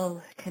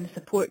professional kind of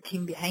support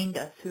team behind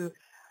us who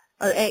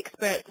are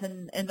experts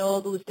in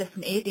all those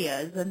different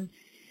areas. And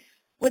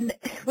when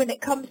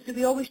it comes to,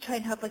 we always try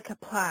and have like a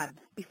plan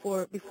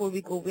before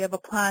we go. We have a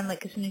plan,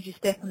 like as soon as you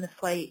step on the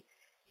flight,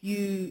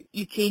 you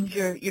change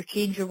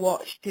your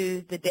watch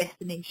to the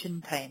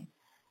destination time,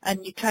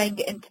 and you try and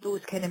get into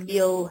those kind of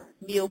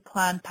meal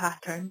plan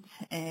patterns,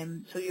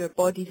 so your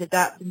body's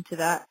adapting to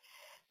that.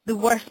 The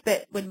worst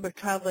bit when we're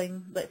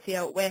traveling, let's say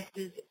out west,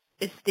 is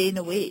staying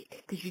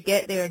awake, because you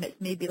get there and it's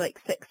maybe like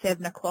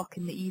 6-7 o'clock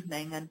in the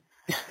evening, and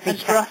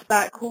for us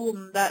back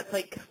home, that's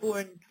like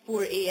 4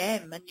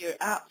 a.m. and you're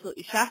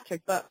absolutely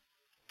shattered. But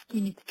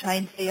you need to try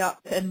and stay up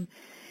and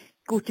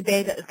go to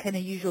bed at the kind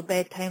of usual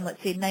bedtime,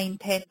 let's say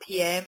 9-10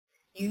 p.m.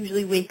 You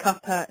usually wake up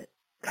at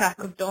crack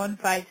of dawn,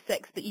 5-6,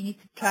 but you need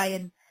to try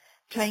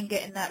and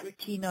get in that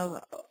routine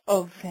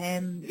of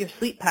your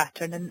sleep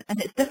pattern,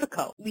 and it's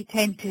difficult. We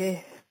tend to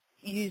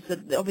use,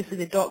 obviously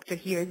the doctor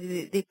here,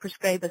 they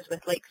prescribe us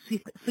with like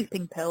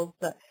sleeping pills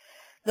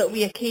that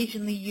we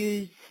occasionally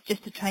use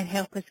just to try and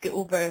help us get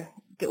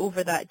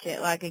over that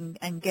jet lag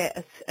and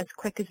get as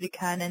quick as we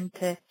can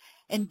into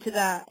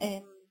that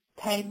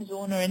time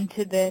zone or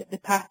into the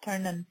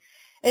pattern. And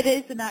it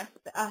is an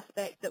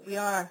aspect that we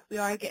are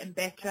getting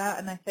better at,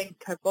 and I think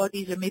our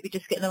bodies are maybe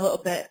just getting a little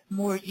bit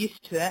more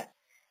used to it.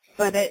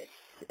 But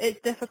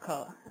it's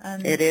difficult.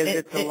 And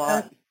it's a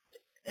lot.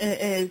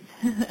 It is,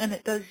 and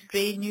it does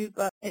drain you,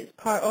 but it's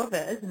part of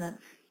it, isn't it?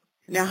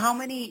 Now, how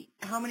many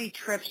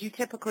trips you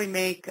typically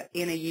make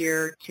in a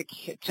year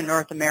to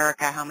North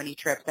America? How many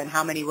trips, and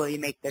how many will you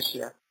make this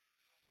year?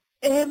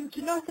 To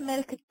North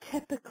America,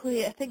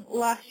 typically, I think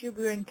last year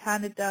we were in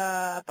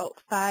Canada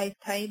about 5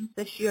 times.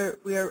 This year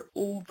we're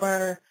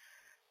over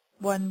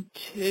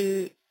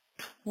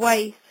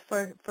twice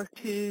for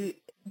 2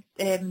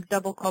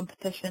 double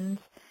competitions,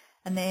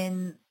 and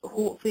then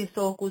hopefully if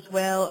all goes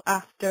well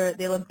after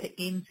the Olympic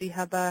Games we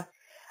have a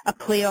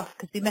playoff,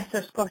 because we missed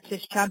our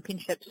Scottish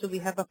Championship, so we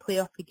have a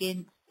playoff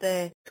against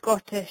the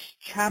Scottish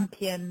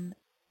champion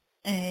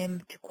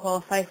to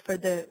qualify for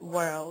the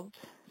World.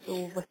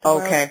 So with the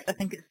World, I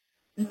think it's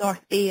North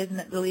Bay, isn't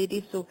it, the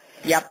ladies? So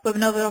yep, we have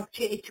another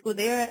opportunity to go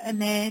there,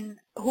 and then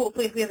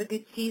hopefully if we have a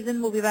good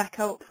season, we'll be back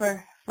out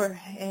for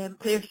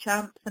Players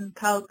Champs in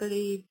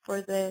Calgary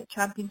for the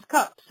Champions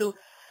Cup. So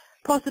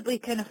possibly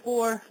kind of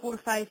 4 or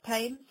 5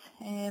 times.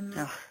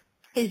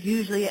 Is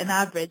usually an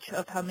average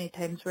of how many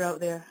times we're out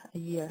there a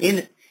year.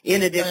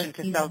 In addition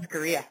to South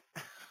Korea.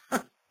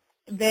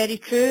 Very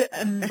true,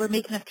 and we're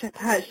making a trip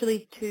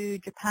actually to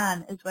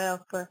Japan as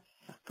well for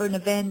an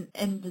event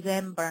in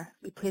December.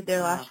 We played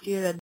there last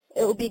year, and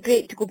it'll be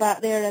great to go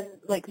back there, and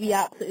we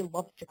absolutely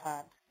love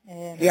Japan.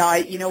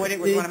 You know what, it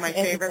was one of my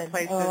favorite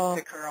places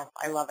to curl.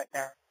 I love it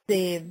there.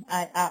 Same,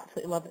 I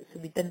absolutely love it, so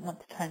we didn't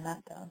want to turn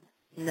that down.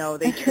 No,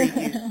 they treat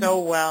you so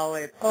well.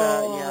 It's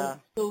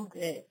so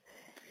great.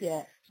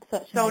 Yeah.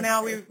 So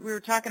now we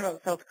were talking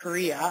about South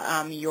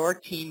Korea. Your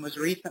team was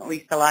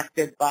recently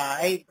selected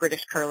by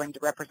British Curling to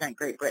represent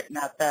Great Britain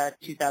at the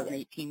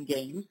 2018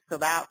 Games. So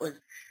that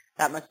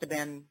must have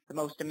been the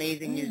most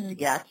amazing news to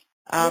get.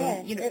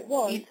 It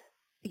was.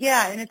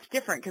 Yeah, and it's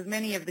different because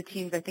many of the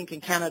teams, I think,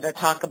 in Canada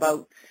talk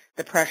about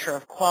the pressure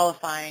of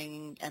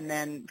qualifying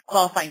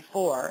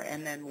for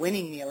and then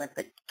winning the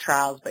Olympic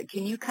trials. But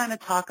can you kind of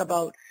talk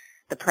about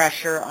the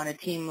pressure on a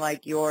team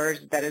like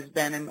yours that has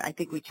been, and I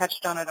think we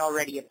touched on it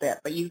already a bit,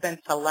 but you've been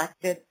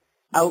selected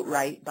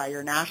outright by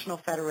your national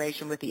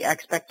federation with the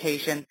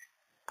expectation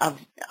of,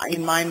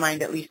 in my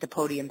mind at least, a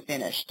podium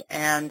finished.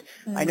 And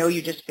I know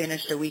you just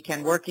finished a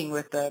weekend working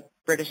with the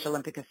British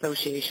Olympic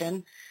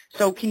Association.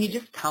 So can you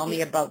just tell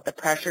me about the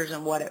pressures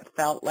and what it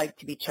felt like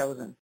to be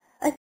chosen?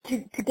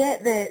 To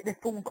get the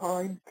phone call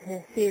and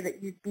to say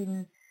that you've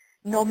been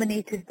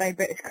nominated by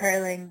British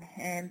Curling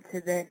to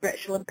the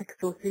British Olympic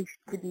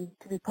Association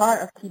to be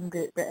part of Team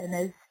Great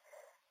Britain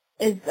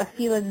is a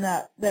feeling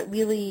that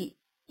really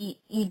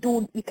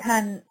you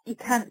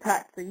can't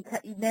practice.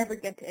 You never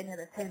get it any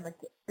other time.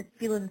 The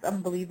feeling's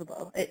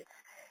unbelievable.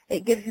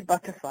 It gives you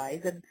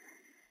butterflies, and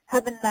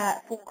having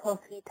that phone call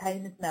 3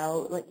 times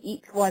now,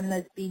 each one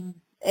has been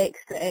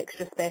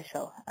extra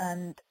special,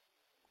 and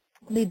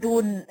they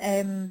don't.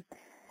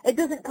 It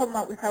doesn't come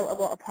up without a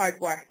lot of hard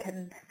work,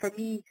 and for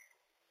me,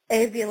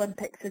 every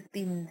Olympics has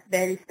been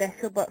very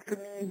special, but for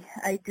me,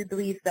 I do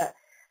believe that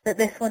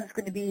this one's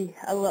going to be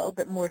a little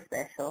bit more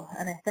special,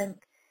 and I think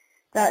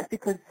that's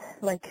because,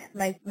 my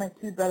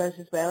 2 brothers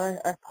as well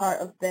are part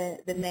of the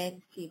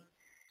men's team.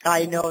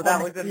 I know,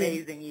 that was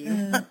amazing,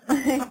 you.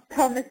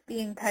 Thomas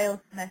being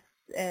Kyle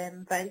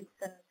Smith's vice,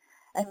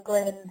 and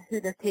Glenn, who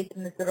they're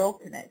taking as their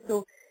alternate.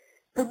 So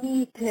for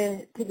me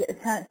to get a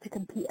chance to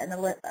compete in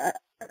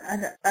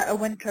a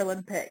Winter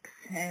Olympics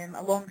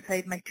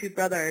alongside my 2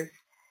 brothers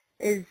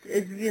is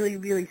really,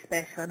 really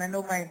special, and I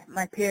know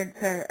my parents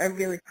are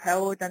really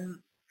proud, and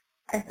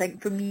I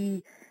think for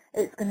me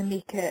it's going to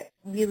make it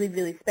really,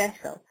 really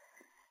special.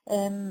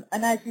 And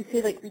as you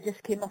say, we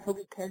just came off a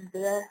weekend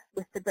there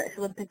with the British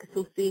Olympic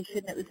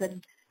Association. It was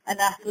an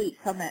athlete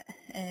summit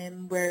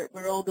where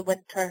all the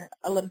Winter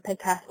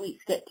Olympic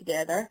athletes get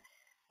together.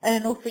 And I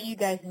know for you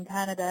guys in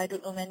Canada, I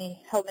don't know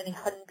how many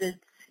hundreds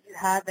you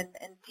have in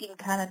Team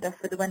Canada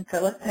for the Winter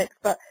Olympics,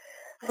 but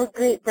for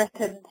Great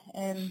Britain,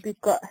 we've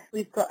got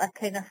a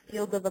kind of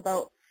field of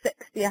about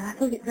 60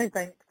 athletes, I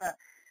think, that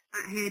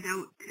head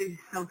out to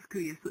South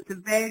Korea. So it's a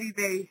very,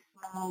 very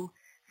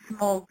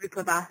small group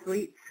of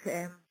athletes.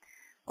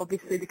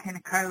 Obviously, the kind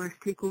of curlers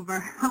take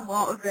over a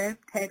lot of them,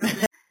 10 of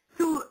them.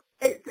 So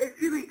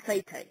it's really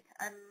exciting,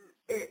 and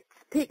it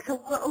takes a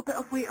little bit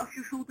of weight off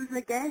your shoulders,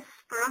 I guess,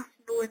 for us,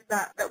 knowing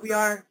that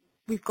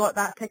we've got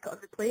that ticket on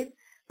the plane,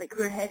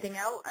 we're heading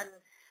out, and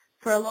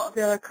for a lot of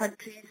the other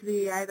countries,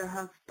 they either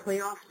have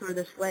playoffs or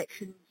their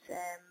selections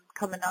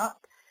coming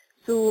up.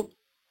 So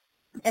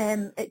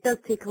it does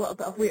take a little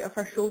bit of weight off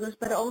our shoulders,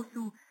 but it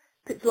also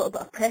puts a little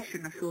bit of pressure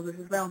on our shoulders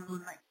as well,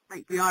 knowing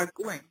we are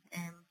going.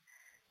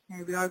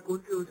 We are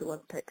going to those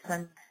Olympics,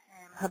 and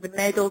having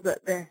medalled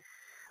at the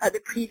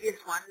previous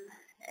one,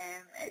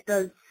 it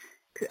does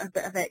put a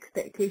bit of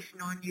expectation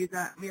on you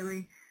that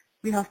really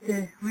we have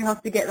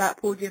to get that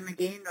podium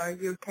again, or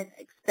you're kind of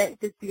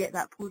expected to get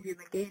that podium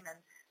again,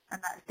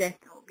 and that's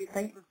definitely what we'll be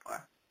fighting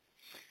for.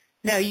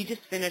 Now, you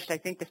just finished, I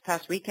think this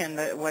past weekend,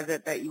 was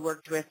it that you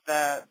worked with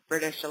the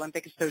British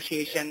Olympic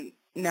Association?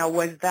 Now,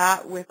 was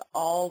that with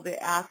all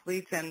the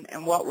athletes,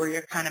 and what were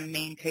your kind of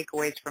main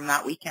takeaways from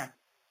that weekend?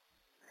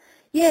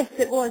 Yes,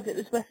 it was. It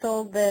was with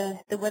all the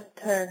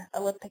Winter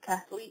Olympic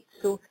athletes.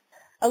 So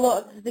a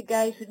lot of the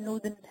guys would know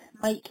than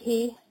Mike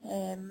Hay.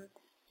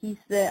 He's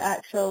the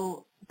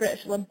actual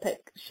British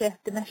Olympic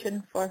chef de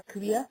mission for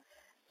Korea.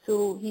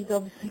 So he's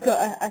obviously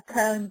got a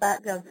curling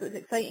background. So it's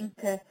exciting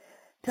to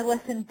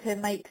listen to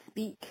Mike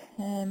speak,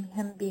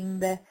 him being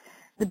the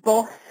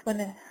boss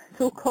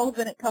so-called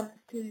when it comes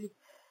to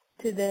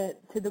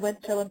the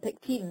Winter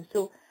Olympic team.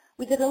 So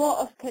we did a lot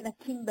of kind of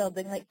team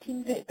building. Like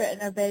Team Great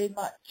Britain are very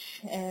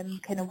much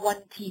kind of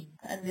one team,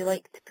 and they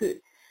like to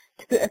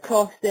put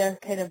across their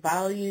kind of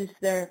values,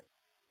 their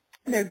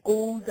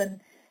goals, and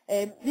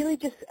really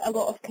just a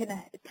lot of kind of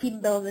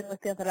team building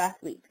with the other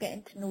athletes,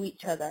 getting to know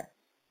each other.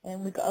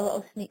 And we got a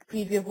little sneak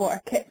preview of what our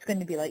kit's going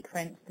to be like, for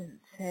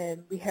instance.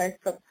 We heard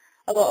from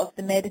a lot of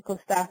the medical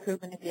staff who are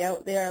going to be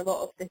out there, a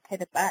lot of the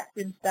kind of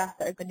backroom staff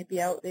that are going to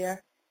be out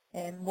there,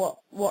 and what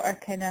our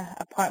kind of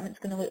apartment's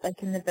going to look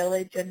like in the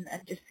village, and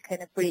just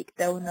kind of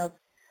breakdown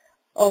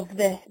of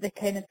the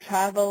kind of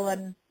travel,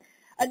 and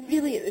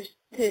really it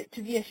was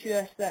to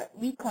reassure us that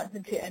we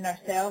concentrate on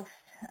ourselves,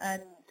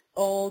 and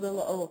all the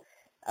little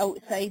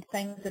outside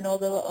things and all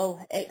the little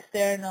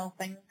external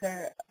things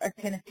are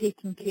kind of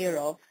taken care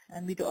of,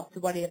 and we don't have to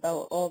worry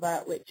about all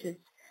that, which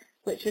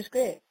is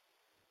great.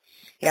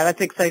 Yeah,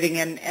 that's exciting,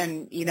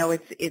 and you know,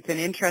 it's an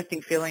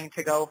interesting feeling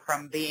to go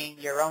from being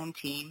your own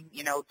team,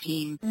 you know,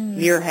 Team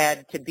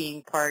Muirhead, to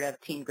being part of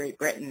Team Great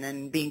Britain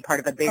and being part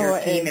of a bigger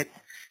team. It's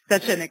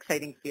such an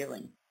exciting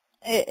feeling.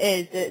 It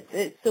is.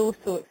 It's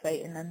so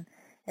exciting,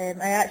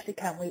 and I actually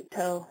can't wait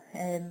till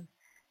I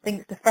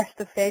think it's the 1st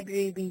of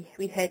February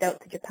we head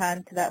out to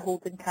Japan to that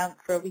holding camp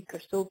for a week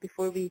or so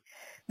before we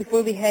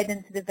head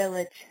into the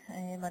village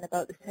on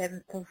about the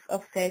 7th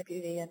of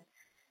February,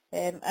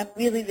 and I'm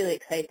really, really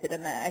excited,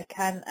 and I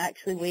can't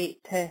actually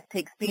wait to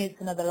experience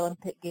another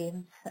Olympic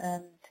Games,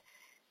 and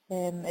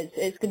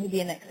it's going to be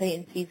an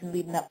exciting season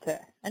leading up to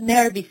it. A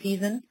nervy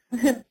season,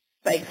 but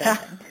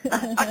exciting.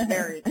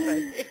 Very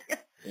exciting.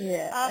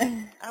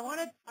 Yeah. I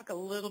want to talk a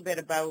little bit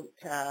about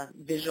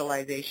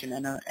visualization,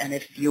 and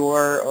if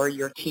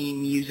your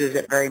team uses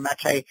it very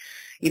much.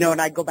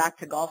 And I go back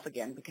to golf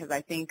again, because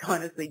I think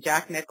honestly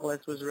Jack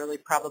Nicklaus was really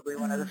probably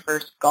one of the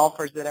first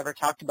golfers that ever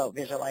talked about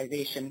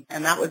visualization,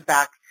 and that was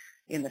back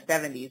in the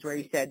 70s, where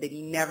he said that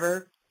he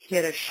never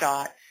hit a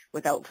shot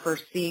without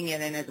first seeing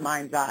it in his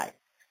mind's eye.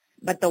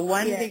 But the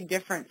one big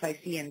difference I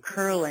see in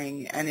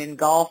curling and in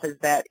golf is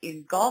that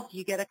in golf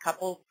you get a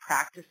couple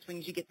practice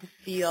swings, you get to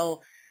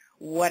feel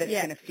what it's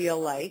going to feel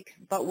like.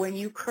 But when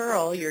you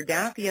curl, you're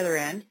down at the other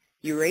end,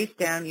 you race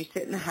down, you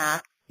sit in the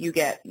hack, you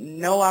get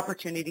no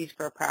opportunities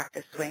for a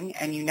practice swing,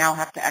 and you now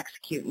have to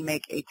execute and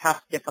make a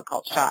tough,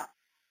 difficult shot.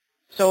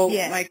 So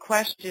my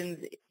question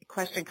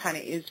kind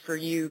of is for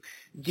you,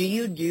 do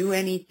you do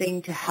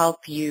anything to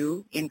help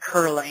you in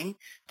curling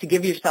to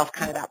give yourself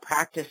kind of that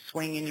practice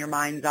swing in your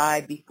mind's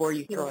eye before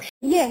you throw a shot?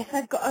 Yes,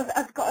 I've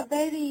got a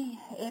very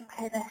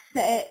kind of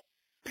set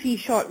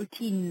pre-shot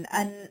routine,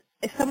 and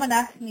if someone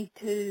asked me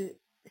to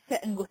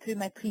sit and go through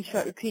my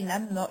pre-shot routine,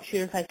 I'm not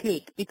sure if I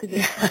could, because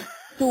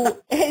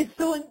it's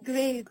so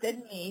engraved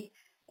in me.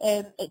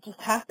 It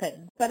just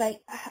happens. But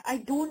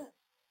I don't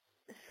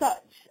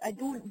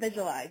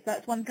visualize.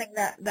 That's one thing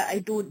that I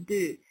don't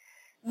do.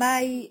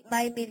 My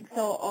main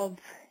thought of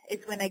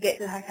is when I get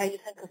to the hack, I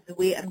just think of the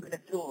weight I'm going to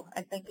throw.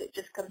 I think it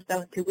just comes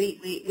down to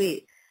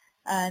weight.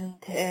 And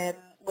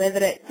whether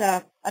it's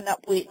an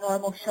up weight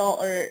normal shot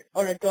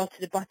or a draw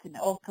to the button,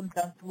 it all comes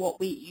down to what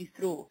weight you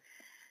throw.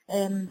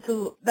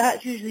 So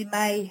that's usually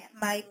my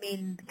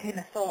main kind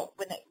of thought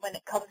when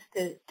it comes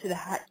to the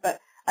hack.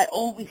 But I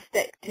always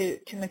stick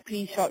to my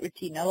pre-shot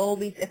routine. I'll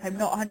always, if I'm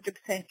not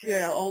 100%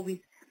 sure, I'll always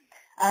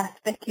ask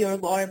Vicky or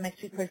Laura, my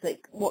sweepers,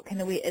 like, what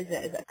kind of weight is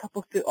it? Is it a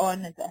couple foot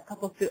on? Is it a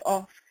couple foot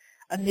off?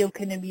 And they'll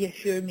kind of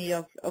reassure me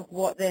of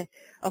what the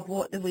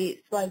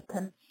weight's like.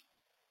 And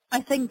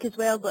I think as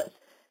well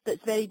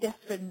that's very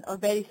different, or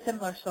very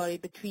similar,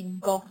 between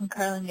golf and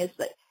curling, is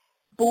that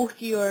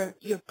both your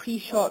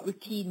pre-shot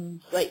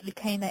routines, like, they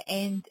kind of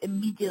end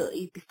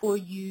immediately before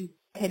you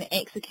kind of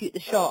execute the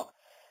shot.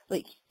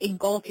 Like in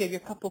golf, you have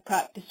your couple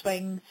practice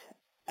swings,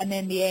 and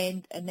then the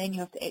end, and then you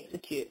have to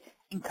execute.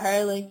 In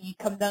curling, you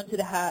come down to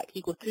the hack,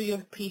 you go through your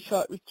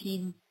pre-shot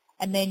routine,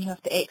 and then you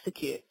have to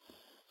execute.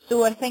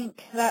 So I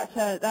think that's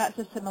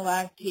a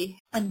similarity,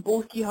 and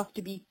both you have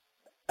to be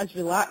as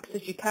relaxed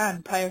as you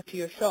can prior to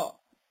your shot.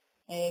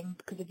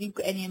 Because if you've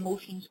got any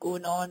emotions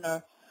going on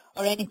or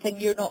anything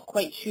you're not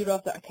quite sure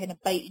of that are kind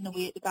of biting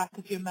away at the back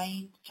of your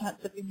mind,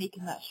 chances of you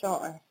making that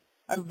shot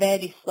are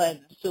very slim.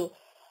 So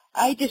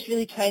I just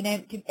really try and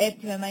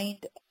empty my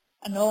mind,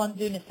 and all I'm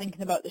doing is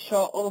thinking about the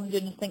shot, all I'm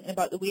doing is thinking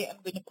about the weight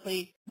I'm going to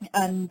play,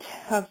 and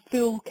have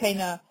full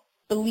kind of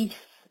belief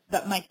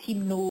that my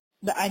team know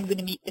that I'm going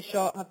to make the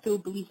shot, have full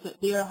belief that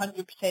they're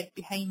 100%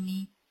 behind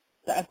me,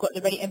 that I've got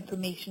the right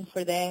information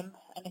for them.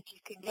 And if you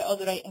can get all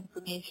the right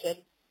information,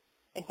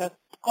 if I've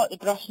got the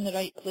brush in the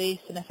right place,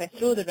 and if I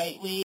throw the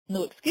right way,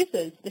 no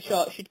excuses, the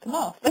shot should come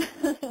off.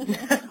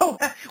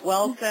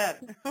 Well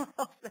said.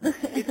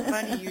 It's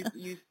funny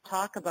you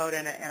talk about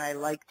it, and I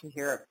like to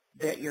hear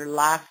that your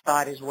last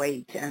thought is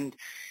weight. And,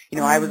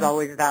 I was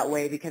always that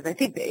way because I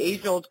think the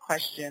age-old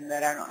question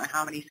that I don't know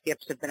how many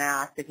skips have been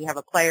asked, if you have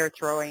a player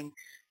throwing,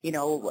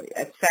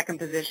 at second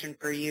position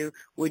for you,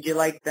 would you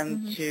like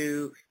them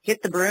to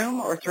hit the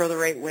broom or throw the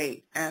right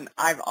weight? And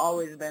I've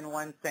always been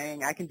one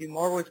saying I can do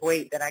more with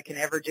weight than I can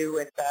ever do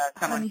with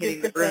someone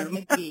hitting the broom.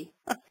 Agree.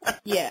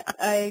 Yeah,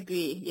 I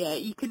agree. Yeah,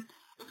 you can.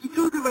 If you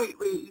throw the right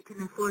weight, you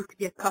can afford to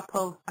be a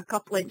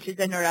couple inches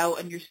in or out,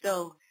 and you're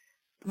still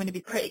going to be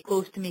pretty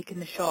close to making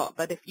the shot.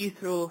 But if you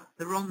throw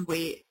the wrong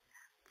weight,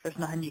 there's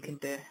nothing you can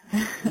do.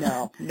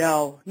 No.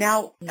 Now,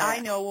 yeah. I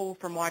know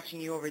from watching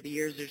you over the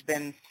years, there's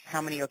been how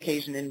many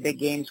occasions in big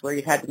games where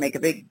you've had to make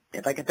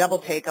a double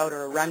takeout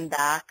or a run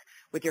back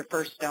with your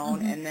first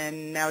stone, and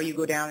then now you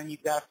go down and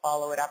you've got to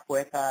follow it up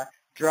with a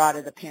draw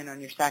to the pin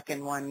on your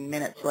second one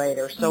minutes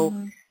later. So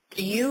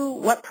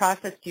what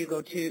process do you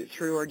go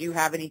through, or do you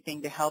have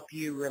anything to help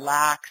you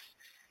relax,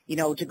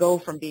 to go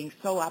from being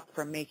so up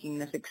from making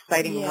this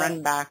exciting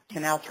run back to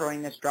now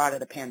throwing this draw to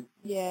the pin?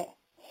 Yeah.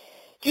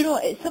 Do you know,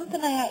 it's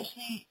something I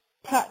actually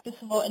practice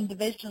a lot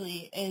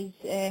individually is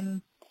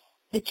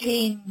the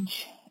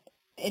change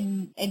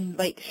in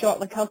like shot.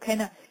 Like I'll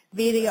kind of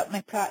vary up my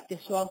practice.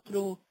 So I'll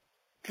throw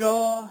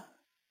draw,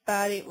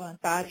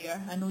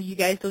 barrier. I know you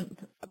guys don't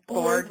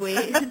board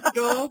wait.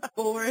 Draw,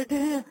 board,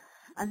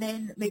 and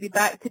then maybe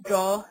back to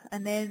draw,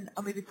 and then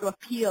I'll maybe throw a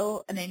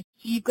peel, and then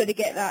so you've got to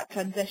get that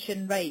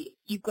transition right.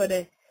 You've got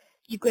to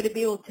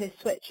be able to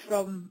switch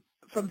from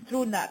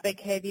throwing that big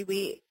heavy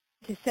weight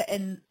to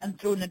sitting and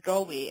throwing a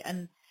draw weight,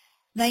 and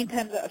 9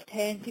 times out of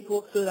 10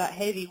 people throw that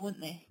heavy, won't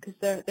they? Because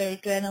their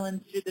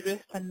adrenaline's through the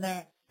roof and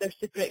they're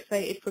super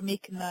excited for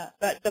making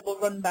that double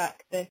run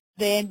back the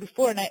end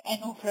before. And I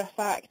know for a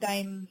fact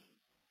I'm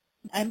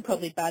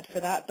probably bad for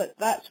that, but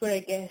that's where I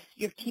guess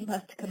your team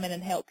has to come in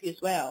and help you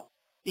as well.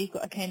 They've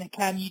got to kind of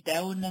calm you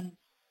down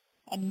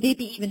and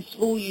maybe even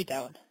slow you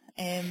down.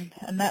 And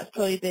that's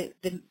probably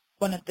the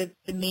one of the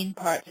main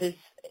parts is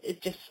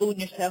just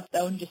slowing yourself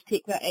down. Just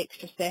take that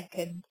extra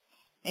second.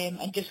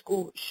 And just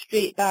go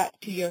straight back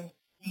to your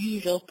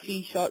usual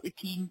pre-shot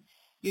routine,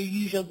 your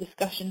usual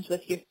discussions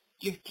with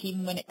your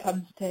team when it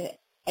comes to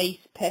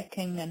ice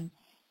picking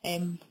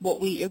and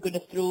what weight you're going to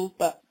throw.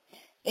 But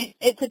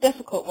it's a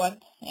difficult one,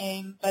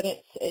 but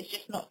it's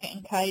just not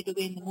getting carried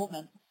away in the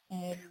moment.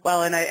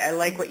 Well, and I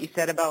like what you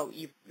said about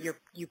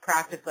you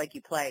practice like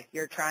you play.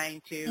 You're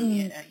trying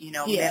to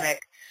mimic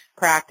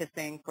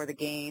practicing for the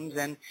games,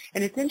 and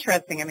it's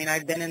interesting. I mean,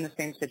 I've been in the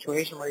same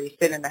situation where you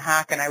sit in the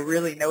hack, and I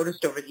really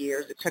noticed over the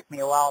years. It took me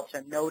a while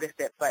to notice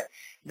it, but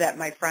that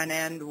my front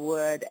end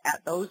would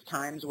at those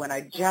times when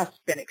I'd just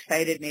been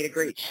excited, made a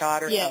great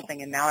shot or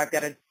something, and now I've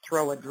got to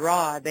throw a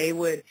draw. They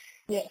would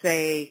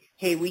say,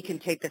 "Hey, we can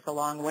take this a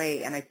long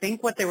way," and I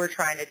think what they were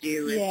trying to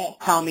do is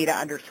tell me to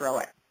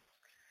underthrow it.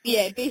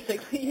 Yeah,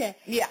 basically,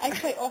 yeah. I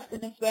quite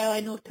often as well,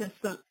 I notice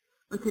that,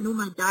 like I know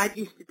my dad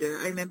used to do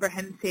it. I remember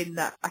him saying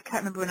that, I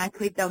can't remember when I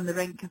played down the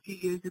rink a few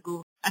years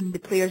ago, and the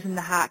players in the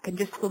hack, and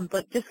just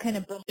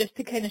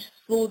to kind of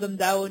slow them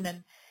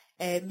down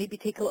and maybe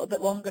take a little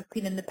bit longer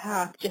cleaning the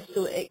path, just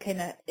so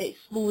it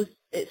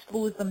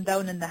slows them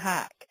down in the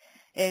hack.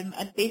 And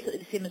basically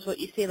the same as what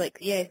you say, like,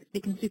 they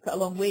can soup it a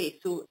long way.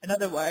 So in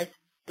other words,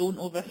 don't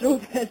overthrow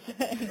this.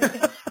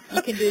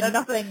 You can do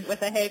nothing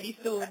with a heavy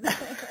stone.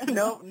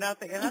 No,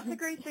 nothing. And that's the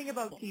great thing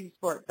about team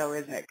sport, though,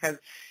 isn't it? Because,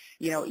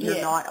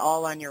 you're not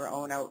all on your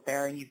own out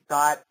there, and you've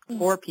got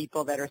 4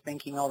 people that are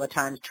thinking all the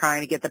time,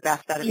 trying to get the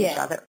best out of each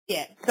other.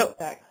 Yeah, so,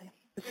 exactly.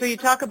 So you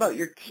talk about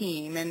your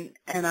team,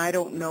 and I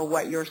don't know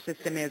what your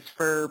system is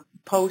for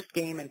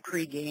post-game and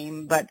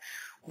pre-game, but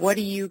what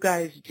do you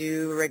guys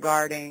do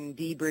regarding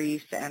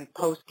debriefs and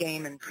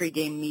post-game and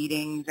pre-game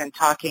meetings and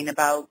talking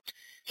about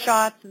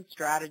shots and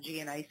strategy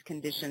and ice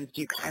conditions?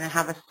 Do you kind of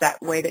have a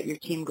set way that your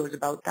team goes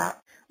about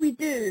that? We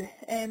do.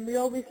 We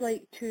always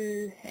like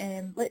to,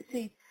 let's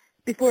say,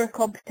 before a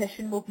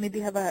competition, we'll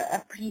maybe have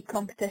a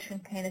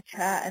pre-competition kind of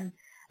chat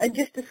and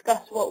just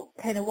discuss what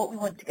we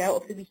want to get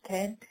out of the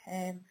weekend.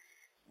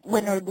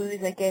 Win or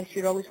lose, I guess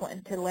you're always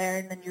wanting to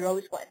learn and you're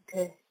always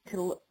wanting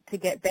to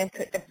get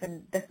better at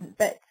different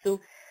bits. So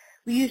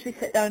we usually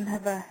sit down and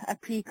have a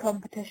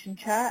pre-competition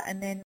chat,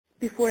 and then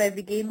before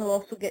every game we'll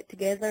also get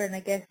together, and I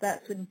guess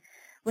that's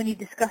when you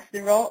discuss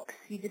the rocks,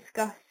 you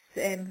discuss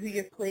who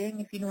you're playing,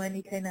 if you know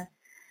any kind of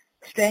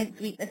strengths,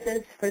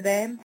 weaknesses for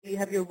them. You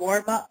have your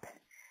warm-up,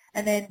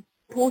 and then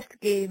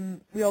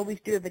post-game we always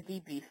do have a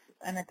debrief,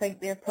 and I think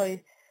they're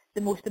probably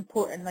the most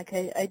important. Like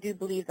I do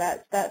believe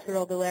that's where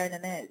all the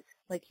learning is.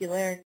 Like you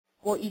learn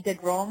what you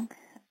did wrong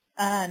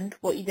and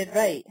what you did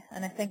right,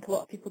 and I think a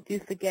lot of people do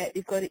forget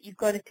you've got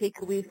to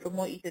take away from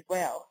what you did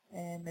well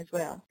as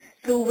well.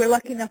 So we're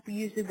lucky enough we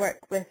usually work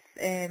with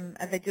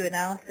as I do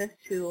analysis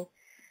who'll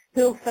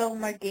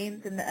film our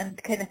games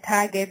and kind of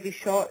tag every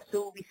shot.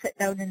 So we sit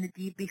down in the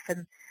debrief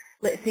and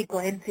let's say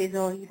Glenn says, I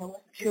wasn't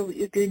sure what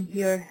you're doing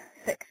here,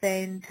 6th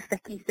end,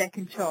 sticky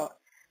second shot.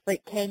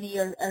 like Kenny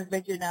or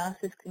video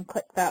analysis can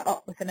click that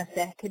up within a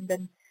second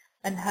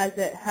and has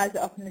it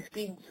up on the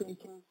screen, so we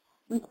can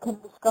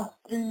discuss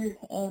through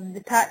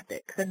the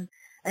tactics and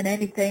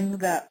anything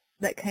that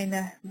kind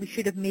of we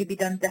should have maybe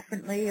done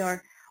differently,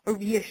 or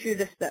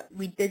reassure us that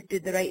we did do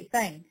the right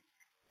thing.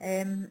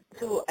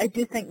 So I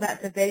do think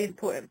that's a very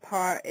important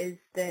part, is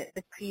the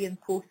pre and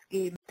post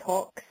game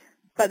talks.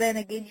 But then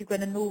again, you've got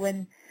to know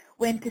when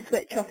to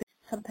switch off.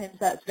 Sometimes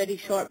that's very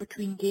short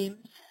between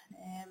games,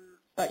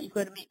 but you've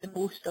got to make the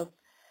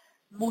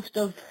most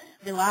of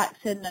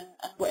relaxing and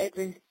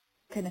whatever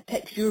kind of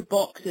ticks your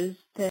boxes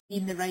to be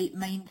in the right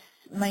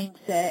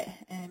mindset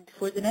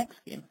before the next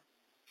game.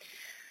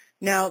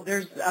 Now,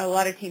 there's a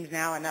lot of teams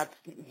now, and that's,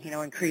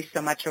 increased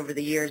so much over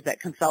the years, that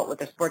consult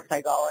with a sports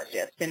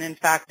psychologist. And in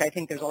fact, I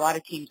think there's a lot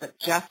of teams that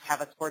just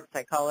have a sports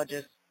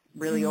psychologist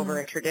really over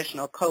a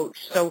traditional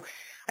coach. So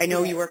I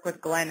know you work with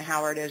Glenn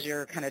Howard as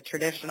your kind of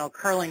traditional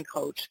curling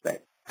coach,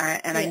 but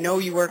I know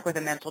you work with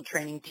a mental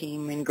training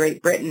team in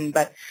Great Britain,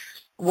 but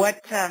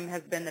what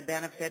has been the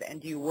benefit,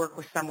 and do you work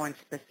with someone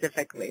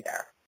specifically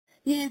there?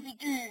 Yeah, we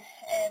do.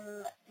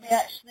 We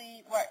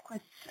actually work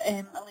with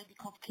a lady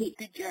called Kate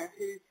Goodyear,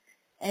 who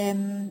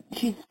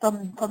she's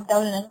from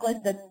down in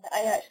England, and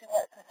I actually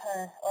worked with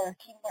her, or our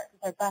team worked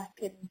with her back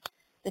in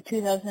the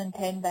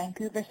 2010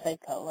 Vancouver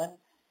cycle,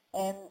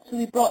 and so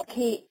we brought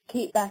Kate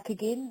back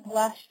again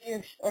last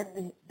year, or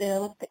the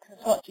Olympics in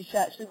Sochi. She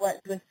actually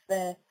worked with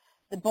the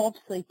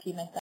bobsleigh team,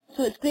 I think.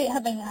 So it's great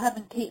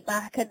having Kate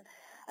back,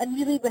 and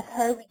really with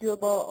her we do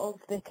a lot of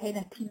the kind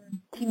of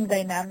team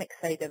dynamic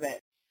side of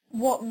it.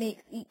 What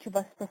makes each of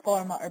us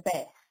perform at our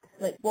best?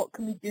 Like, what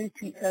can we do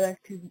to each other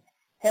to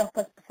help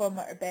us perform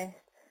at our best?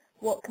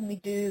 What can we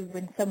do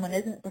when someone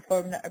isn't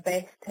performing at our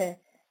best to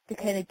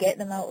kind of get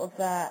them out of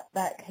that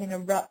kind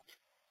of rut,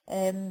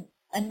 and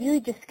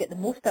really just get the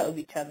most out of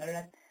each other?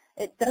 And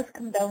it does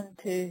come down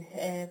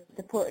to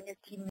supporting your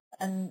team,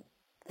 and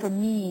for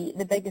me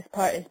the biggest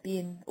part is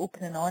being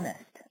open and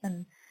honest.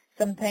 And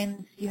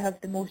sometimes you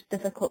have the most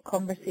difficult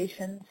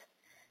conversations.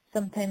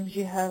 Sometimes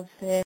you have,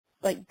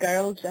 like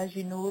girls, as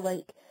you know,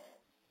 like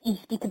you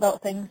speak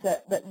about things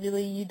that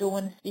really you don't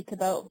want to speak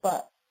about,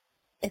 but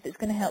if it's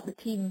going to help the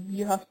team,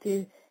 you have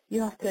to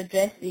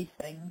address these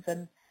things.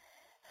 And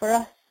for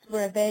us,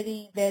 we're a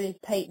very, very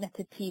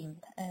tight-knitted team.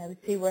 I would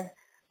say we're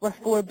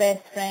four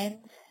best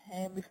friends,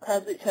 and we've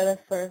curled each other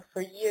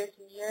for years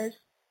and years.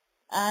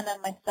 Anna,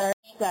 my third,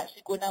 she's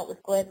actually going out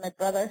with Glenn, my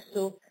brother,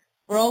 so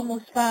we're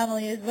almost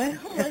family as well.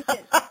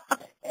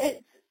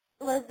 Like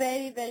we're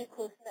very, very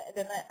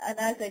close-knitted, and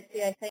as I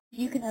say, I think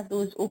you can have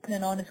those open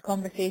and honest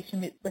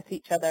conversations with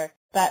each other.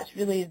 That's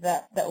really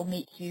that will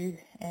make you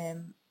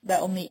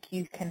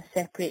kind of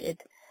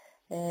separated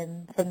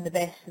from the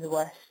best of the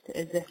worst,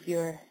 as if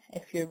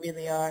you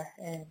really are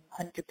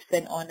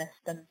 100% honest.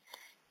 And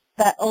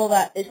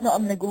that it's not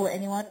going to go at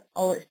anyone.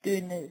 All it's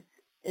doing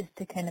is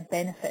to kind of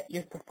benefit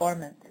your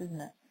performance,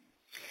 isn't it?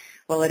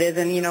 Well, it is,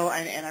 and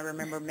and I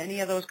remember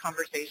many of those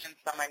conversations.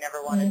 Some I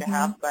never wanted to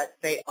have, but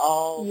they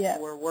all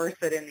were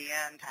worth it in the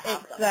end to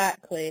have them.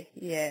 Exactly.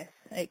 Yes.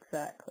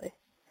 Exactly.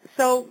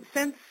 So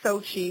since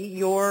Sochi,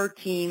 your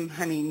team,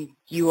 I mean,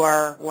 you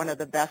are one of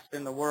the best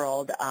in the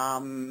world,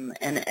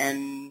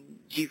 and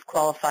you've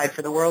qualified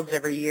for the Worlds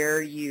every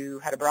year. You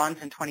had a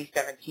bronze in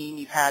 2017.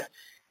 You've had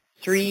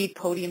 3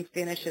 podium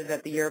finishes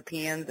at the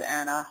Europeans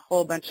and a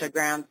whole bunch of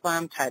Grand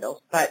Slam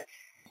titles, but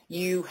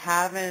you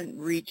haven't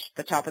reached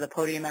the top of the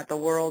podium at the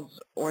Worlds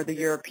or the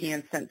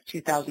Europeans since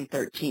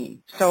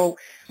 2013. So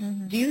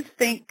do you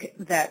think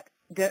that,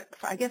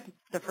 I guess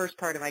the first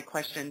part of my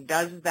question,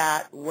 does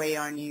that weigh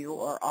on you,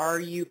 or are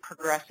you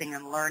progressing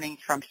and learning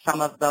from some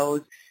of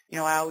those? I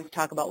always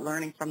talk about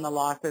learning from the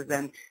losses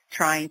and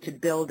trying to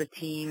build a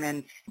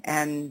team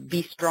and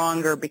be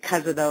stronger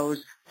because of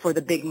those for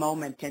the big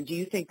moment. And do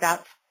you think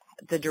that's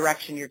the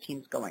direction your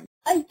team's going?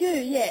 I do,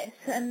 yes,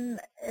 and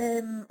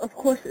of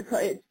course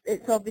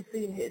it's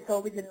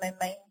always in my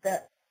mind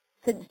that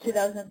since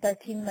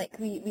 2013, like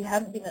we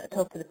haven't been at the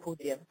top of the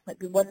podium.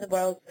 Like we won the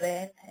Worlds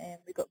then, and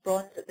we got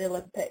bronze at the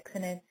Olympics,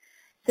 and then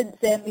since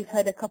then we've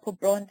had a couple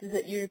bronzes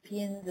at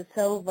Europeans, a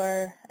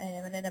silver,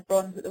 and then a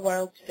bronze at the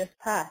Worlds just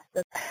passed.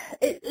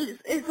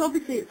 It's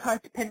obviously it's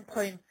hard to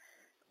pinpoint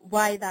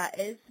why that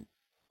is,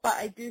 but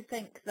I do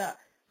think that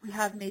we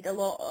have made a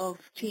lot of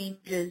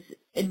changes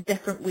in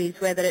different ways,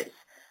 whether it's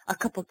a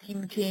couple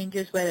team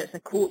changes, whether it's a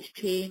coach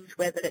change,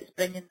 whether it's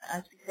bringing,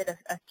 as we said,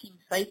 a team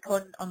psych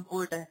on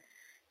board, a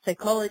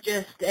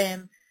psychologist,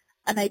 and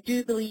I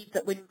do believe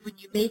that when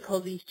you make all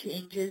these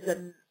changes,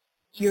 and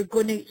you're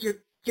gonna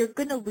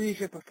lose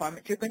your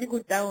performance, you're gonna go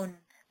down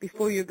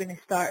before you're gonna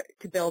start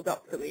to build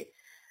up the way.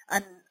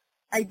 And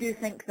I do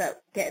think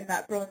that getting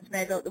that bronze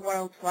medal at the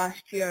Worlds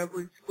last year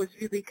was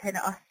really kind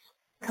of us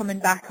coming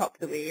back up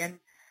the way, and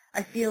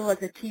I feel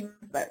as a team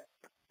that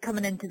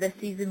coming into this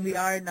season we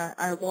are in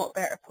a lot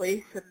better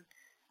place, and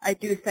I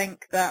do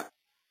think that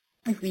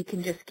if we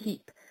can just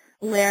keep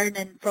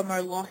learning from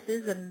our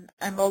losses, and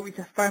I'm always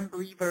a firm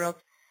believer of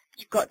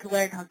you've got to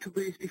learn how to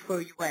lose before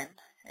you win,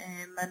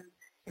 and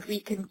if we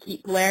can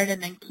keep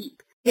learning and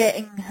keep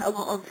getting a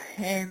lot of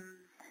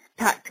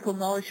tactical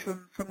knowledge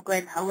from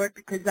Glenn Howard,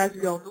 because as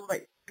we all know,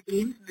 like, the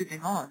game's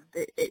moving on.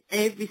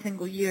 Every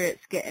single year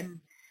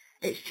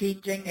it's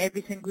changing.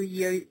 Every single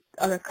year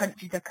other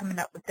countries are coming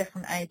up with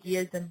different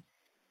ideas and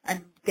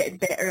getting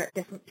better at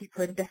different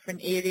people in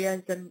different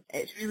areas, and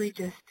it's really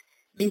just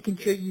making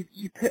sure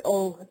you put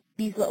all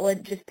these little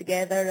inches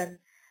together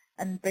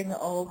and bring it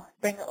all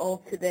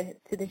to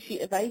the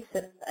sheet of ice.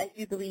 And I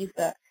do believe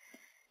that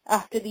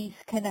after these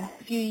kind of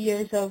few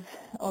years of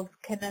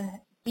kind of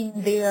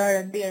being there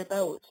and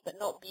thereabouts, but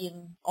not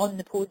being on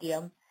the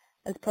podium,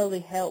 has probably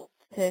helped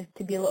to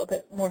be a little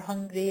bit more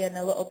hungry and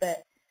a little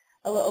bit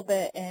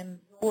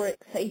more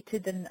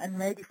excited and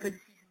ready for the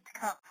season to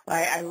come.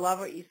 I love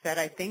what you said.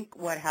 I think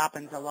what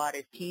happens a lot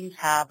is teams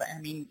have,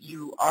 I mean,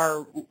 you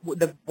are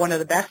one of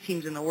the best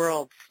teams in the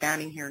world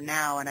standing here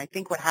now, and I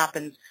think what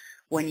happens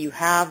when you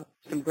have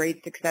some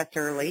great success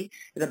early,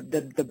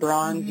 the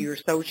bronze, your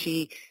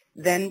Sochi,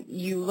 then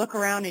you look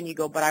around and you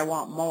go, but I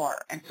want more.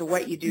 And so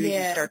what you do is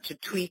you start to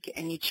tweak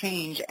and you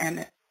change,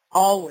 and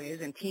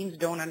always, and teams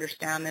don't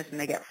understand this and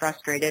they get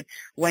frustrated,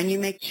 when you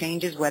make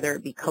changes, whether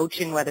it be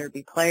coaching, whether it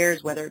be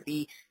players, whether it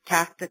be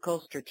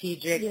tactical,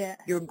 strategic,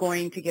 you're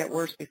going to get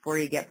worse before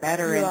you get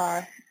better.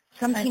 And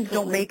some teams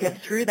don't make it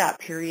through that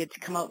period to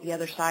come out the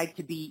other side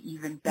to be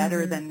even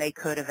better than they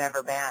could have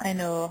ever been. I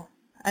know.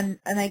 And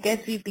I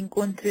guess we've been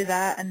going through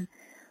that, and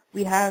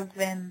we have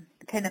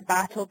kind of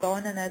battled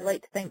on, and I'd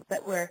like to think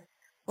that we're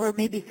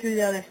maybe through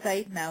the other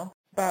side now,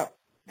 but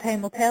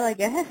time will tell, I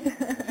guess.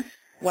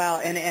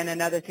 Well, and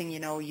another thing,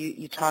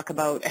 you talk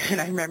about, and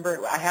I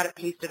remember I had it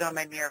pasted on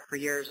my mirror for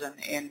years,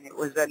 and it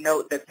was a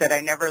note that said,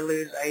 I never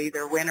lose, I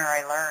either win or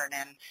I learn,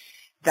 and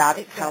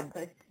that's how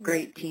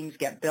great teams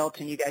get built,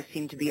 and you guys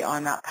seem to be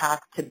on that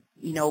path to,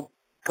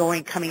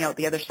 coming out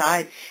the other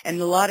side. And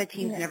a lot of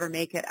teams never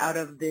make it out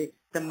of the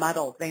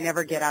muddle. They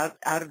never get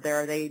out of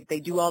there.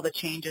 They do all the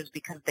changes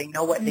because they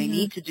know what they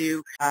need to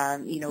do,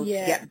 to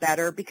get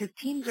better, because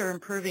teams are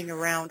improving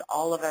around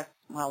all of us.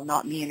 Well,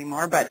 not me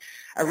anymore, but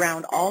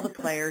around all the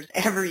players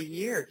every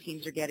year.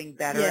 Teams are getting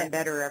better and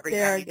better every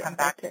time you come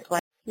back to play.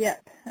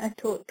 Yep, I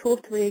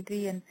totally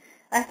agree. And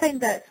I find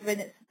that's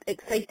when it's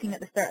exciting at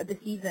the start of the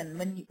season,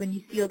 when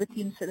you see all the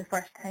teams for the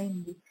first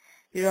time.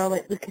 You're all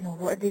like looking,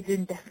 what are they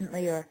doing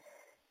differently, or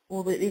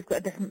they've got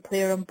a different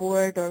player on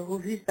board, or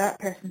who's that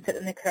person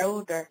sitting in the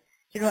crowd, or do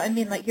you know what I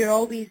mean? Like, you're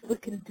always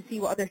looking to see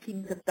what other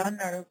teams have done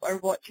or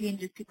what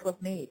changes people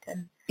have made.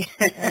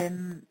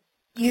 And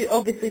you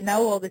obviously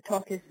now all the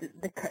talk is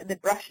the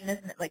brushing,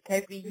 isn't it? Like,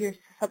 every year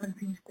someone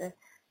seems to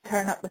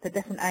turn up with a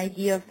different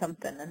idea of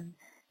something,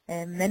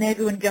 and then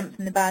everyone jumps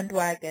in the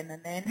bandwagon,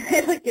 and then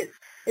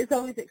it's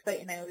always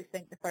exciting. I always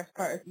think the first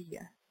part of the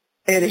year.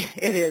 It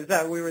is.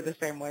 We were the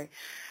same way.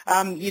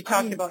 You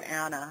talked about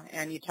Anna,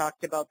 and you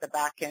talked about the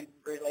back-end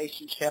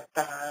relationship,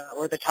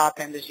 or the top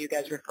end, as you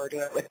guys refer to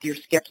it, with your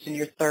skips and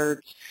your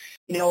thirds.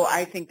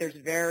 I think there's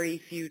very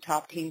few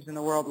top teams in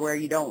the world where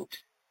you don't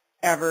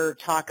ever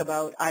talk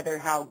about either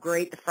how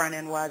great the front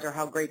end was or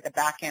how great the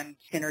back end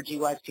synergy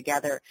was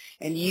together.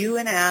 And you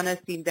and Anna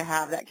seem to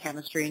have that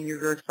chemistry, and you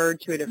referred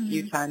to it a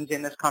few times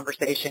in this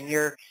conversation.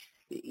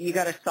 You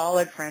got a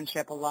solid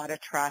friendship, a lot of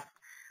trust.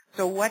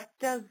 So what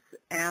does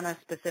Anna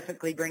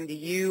specifically bring to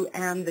you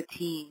and the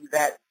team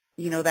that,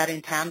 that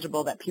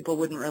intangible that people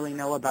wouldn't really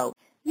know about?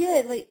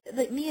 Yeah,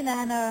 like me and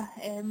Anna,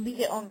 we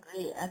get on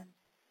great, and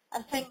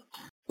I think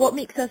what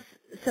makes us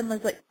similar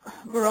is, like,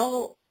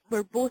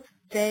 we're both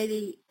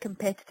very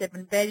competitive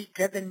and very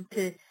driven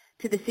to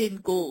the same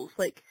goals.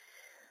 Like,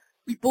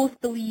 we both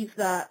believe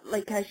that,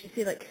 like, as you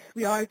say, like,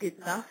 we are good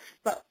enough,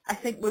 but I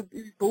think we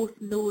both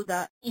know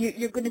that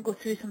you're going to go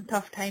through some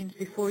tough times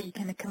before you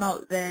kind of come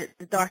out the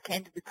dark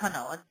end of the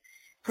tunnel. And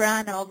for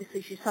Anna,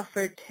 obviously, she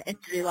suffered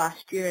injury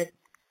last year, and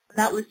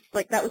that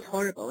was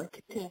horrible.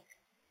 Like,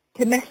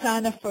 to miss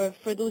Anna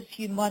for those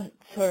few months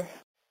or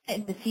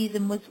in the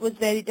season was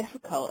very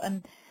difficult.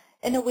 And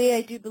in a way,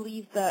 I do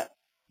believe that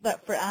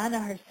for Anna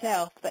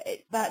herself,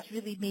 that's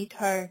really made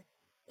her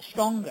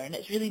stronger, and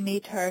it's really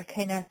made her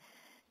kind of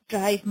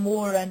drive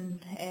more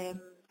and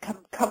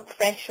come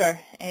fresher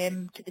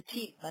to the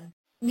team. And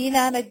me and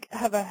Anna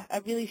have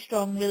a really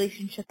strong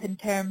relationship in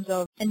terms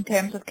of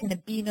kind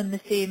of being on the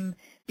same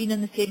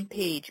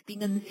page,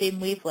 being on the same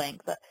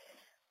wavelength. That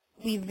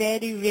we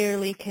very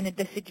rarely kind of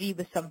disagree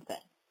with something,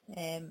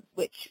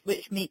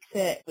 which makes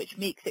it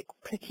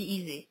pretty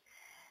easy.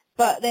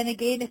 But then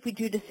again, if we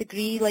do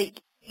disagree,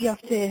 like, you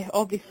have to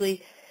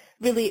obviously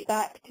relate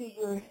back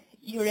to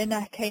you're in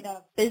a kind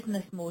of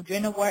business mode, you're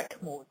in a work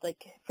mode.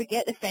 Like,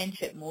 forget the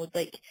friendship mode.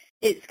 Like,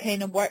 it's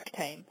kind of work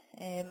time,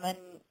 and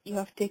you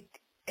have to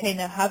kind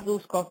of have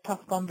those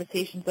tough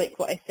conversations, like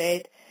what I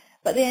said.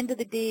 But at the end of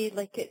the day,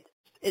 like,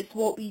 it's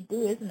what we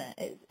do, isn't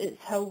it?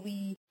 It's how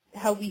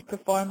we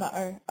perform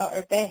at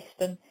our best,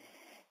 and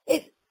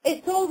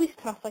it's always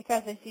tough. Like,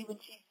 as I say, when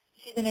she's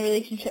in a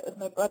relationship with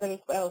my brother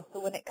as well.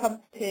 So when it comes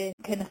to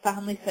kind of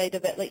family side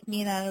of it, like, me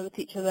and Anna are with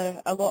each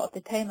other a lot of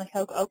the time. Like,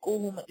 I'll go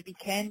home at the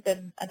weekend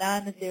and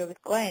Anna's there with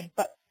Glenn.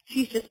 But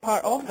she's just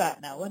part of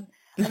that now, and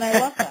I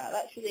love that.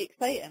 That's really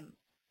exciting.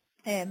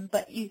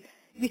 But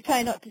we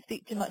try not to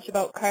speak too much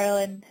about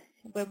curling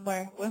when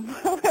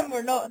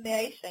we're not on the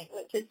ice rink,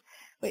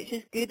 which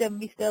is good, and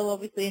we still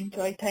obviously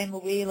enjoy time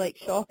away, like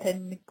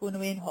shopping, going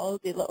away on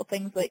holiday, little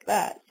things like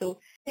that. So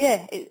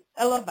yeah,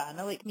 I love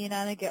Anna. Like, me and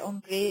Anna get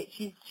on great.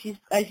 She's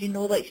as you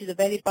know, like, she's a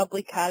very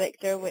bubbly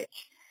character,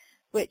 which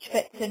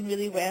fits in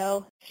really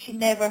well. She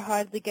never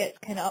hardly gets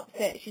kind of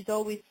upset. She's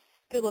always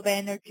full of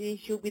energy.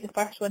 She'll be the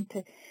first one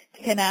to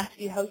kind of ask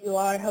you how you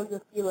are, how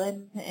you're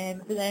feeling,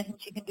 if there's anything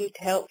she can do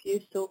to help you.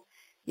 So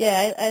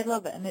yeah, I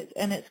love it,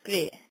 and it's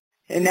great.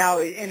 And now,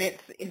 and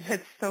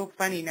it's so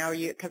funny now,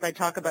 because I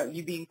talk about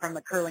you being from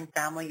the curling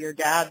family. Your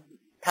dad,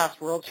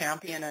 past world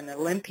champion and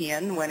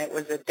Olympian when it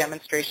was a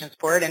demonstration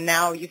sport, and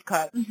now you've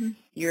got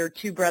your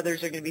two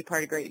brothers are going to be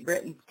part of Great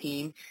Britain's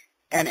team,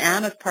 and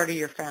Anna's part of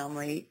your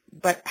family.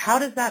 But how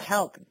does that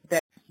help?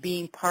 That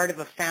being part of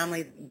a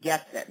family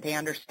gets it. They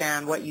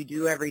understand what you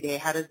do every day.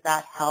 How does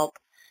that help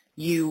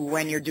you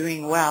when you're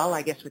doing well,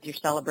 I guess, with your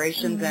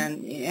celebrations,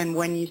 and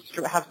when you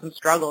have some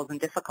struggles and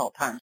difficult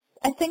times?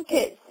 I think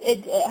it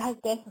has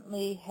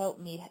definitely helped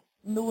me,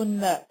 knowing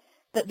that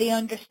they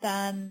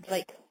understand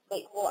like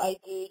what I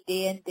do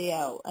day in, day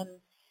out. And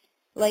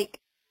like,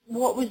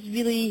 what was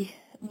really,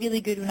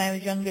 really good when I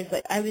was younger is,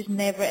 like, I was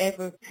never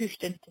ever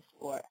pushed into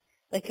sport.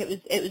 Like,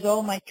 it was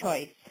all my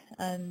choice,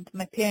 and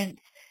my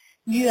parents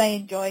knew I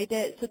enjoyed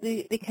it, so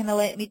they kind of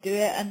let me do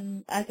it,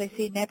 and as I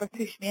say, never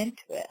pushed me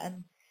into it,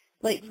 and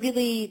like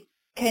really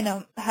kind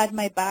of had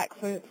my back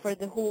for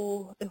the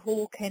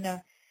whole kind of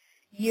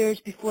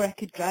years before I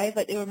could drive.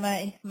 Like, they were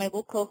my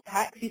local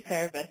taxi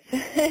service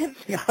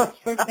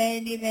for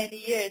many,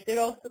 many years.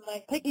 They're also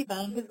my piggy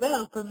bank as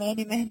well for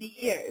many, many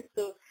years.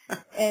 So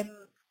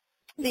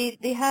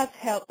they have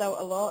helped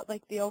out a lot.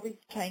 Like, they always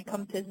try and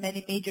come to as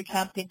many major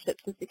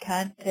championships as they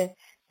can to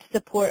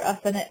support us,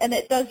 and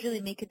it does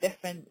really make a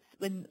difference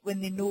when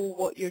they know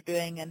what you're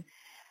doing. And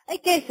I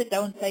guess the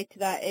downside to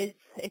that is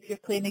if you're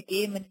playing a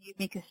game and you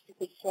make a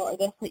stupid shot or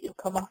this, like, you'll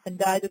come off and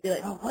Dad will be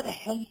like, oh, what the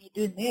hell are you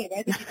doing there?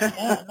 Why did you do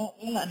that? Not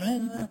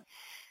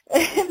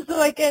that. So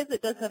I guess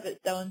it does have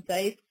its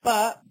downside,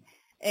 but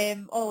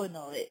all in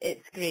all,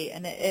 it's great,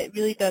 and it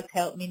really does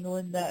help me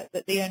knowing that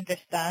they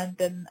understand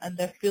and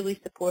they're fully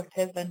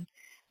supportive, and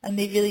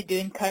they really do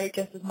encourage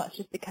us as much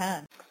as they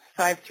can.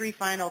 So I have three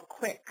final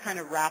quick kind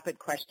of rapid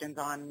questions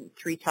on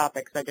three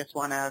topics I just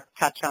want to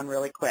touch on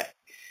really quick.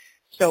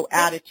 So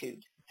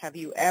attitude. Have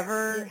you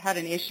ever had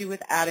an issue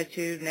with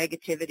attitude,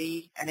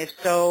 negativity? And if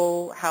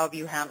so, how have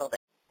you handled it?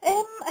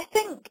 I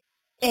think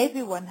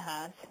everyone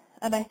has.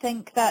 And I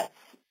think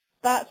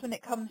that's when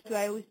it comes to,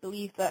 I always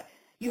believe that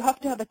you have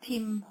to have a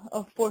team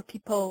of 4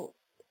 people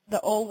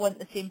that all want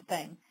the same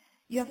thing.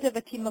 You have to have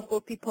a team of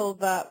 4 people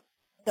that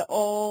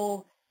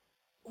all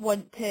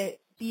want to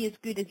be as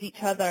good as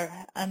each other.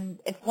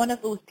 And if one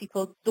of those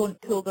people don't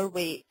pull their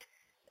weight,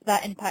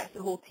 that impacts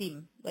the whole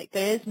team. Like,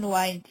 there is no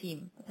I in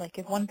team. Like,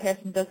 if one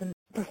person doesn't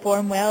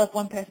perform well, if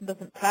one person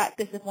doesn't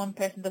practice, if one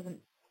person doesn't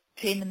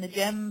train in the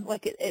gym,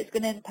 like, it's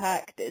going to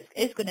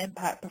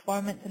impact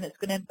performance, and it's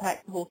going to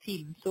impact the whole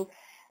team. So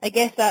I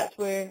guess that's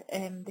where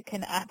the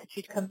kind of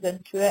attitude comes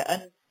into it,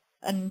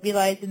 and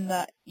realizing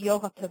that you all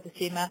have to have the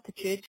same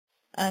attitude,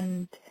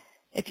 and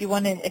if you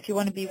want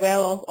to be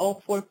well,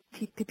 all 4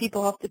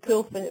 people have to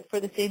pull for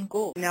the same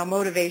goal. Now,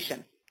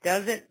 motivation.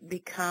 Does it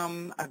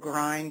become a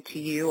grind to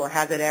you, or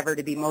has it ever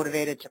to be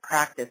motivated to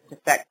practice, to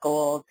set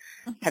goals?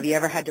 Have you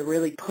ever had to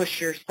really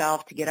push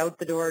yourself to get out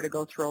the door, to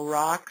go throw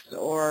rocks,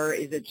 or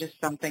is it just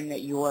something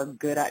that you are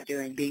good at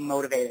doing, being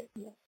motivated?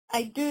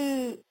 I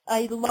do.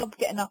 I love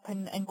getting up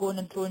and going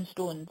and throwing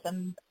stones,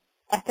 and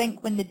I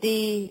think when the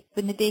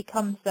day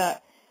comes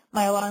that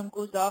my alarm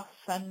goes off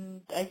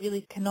and I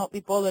really cannot be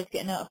bothered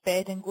getting out of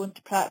bed and going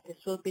to practice,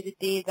 will be the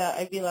day that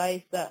I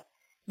realise that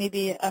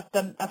maybe I've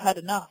had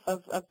enough.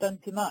 I've done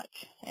too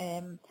much.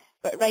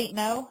 But right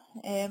now,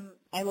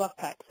 I love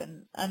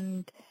practicing,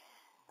 and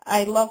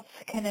I love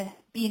kind of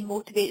being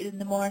motivated in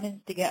the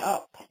mornings to get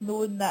up,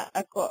 knowing that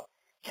I've got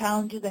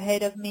challenges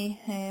ahead of me.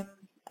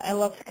 I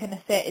love kind of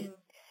setting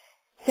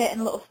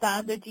little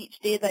standards each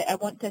day that I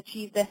want to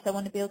achieve this, I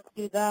want to be able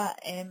to do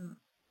that, and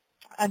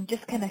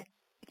just kind of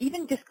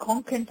even just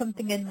conquering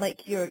something in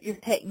like your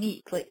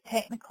technique, like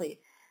technically,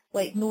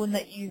 like knowing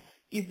that you've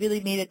really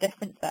made a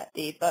difference that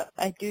day. But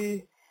I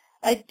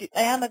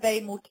am a very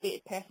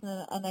motivated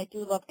person, and I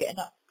do love getting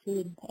up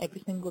to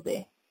every single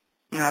day.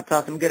 That's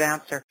awesome. Good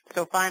answer.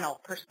 So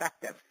final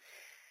perspective.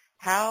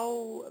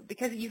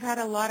 Because you've had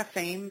a lot of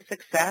fame,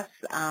 success,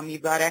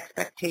 you've got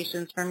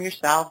expectations from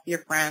yourself, your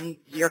friends,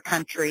 your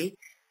country.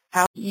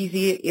 How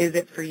easy is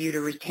it for you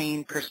to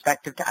retain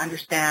perspective, to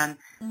understand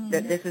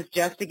that this is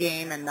just a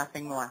game and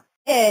nothing more?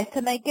 Yes,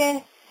 and I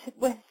guess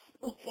with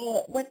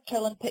Winter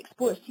Olympic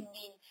sports team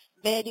being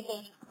very,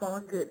 very small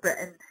in Great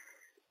Britain,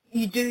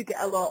 you do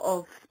get a lot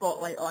of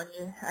spotlight on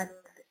you, and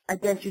I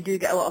guess you do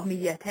get a lot of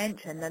media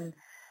attention, and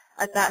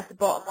that's the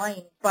bottom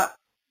line. But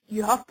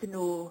you have to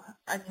know,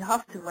 and you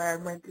have to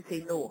learn when to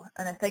say no.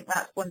 And I think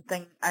that's one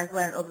thing I've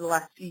learned over the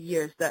last few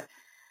years, that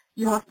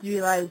you have to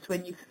realise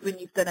when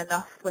you've done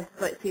enough with,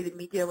 let's say, the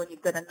media, when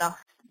you've done enough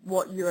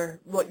what your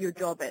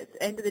job is. At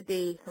the end of the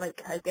day,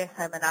 like, I guess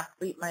I'm an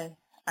athlete,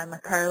 I'm a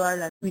curler,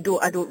 and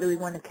I don't really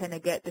want to kind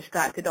of get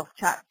distracted off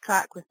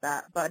track with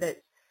that, but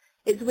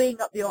it's weighing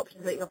up the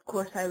options. Like, of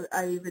course,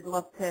 I would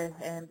love to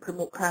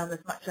promote curling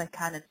as much as I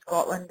can in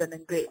Scotland and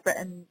in Great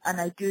Britain, and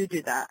I do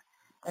that.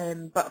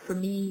 But for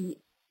me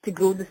to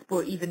grow the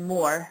sport even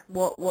more,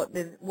 what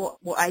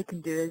I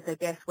can do is, I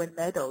guess, win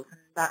medals, and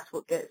that's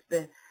what gets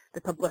the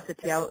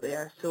publicity out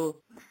there. So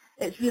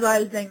it's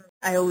realising,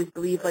 I always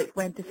believe, like,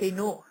 when to say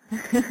no.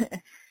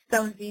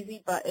 Sounds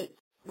easy, but it's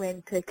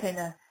when to kind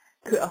of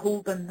put a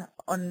hold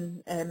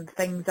on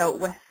things out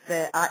with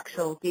the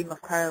actual game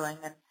of curling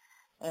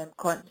and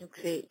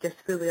concentrate just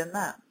fully on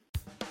that.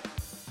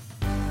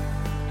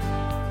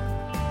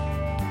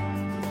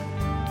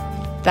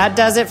 That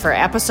does it for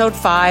episode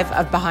 5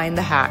 of Behind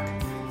the Hack.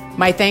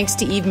 My thanks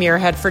to Eve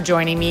Muirhead for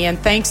joining me, and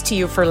thanks to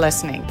you for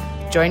listening.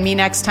 Join me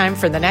next time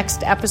for the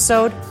next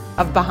episode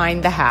of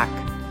Behind the Hack.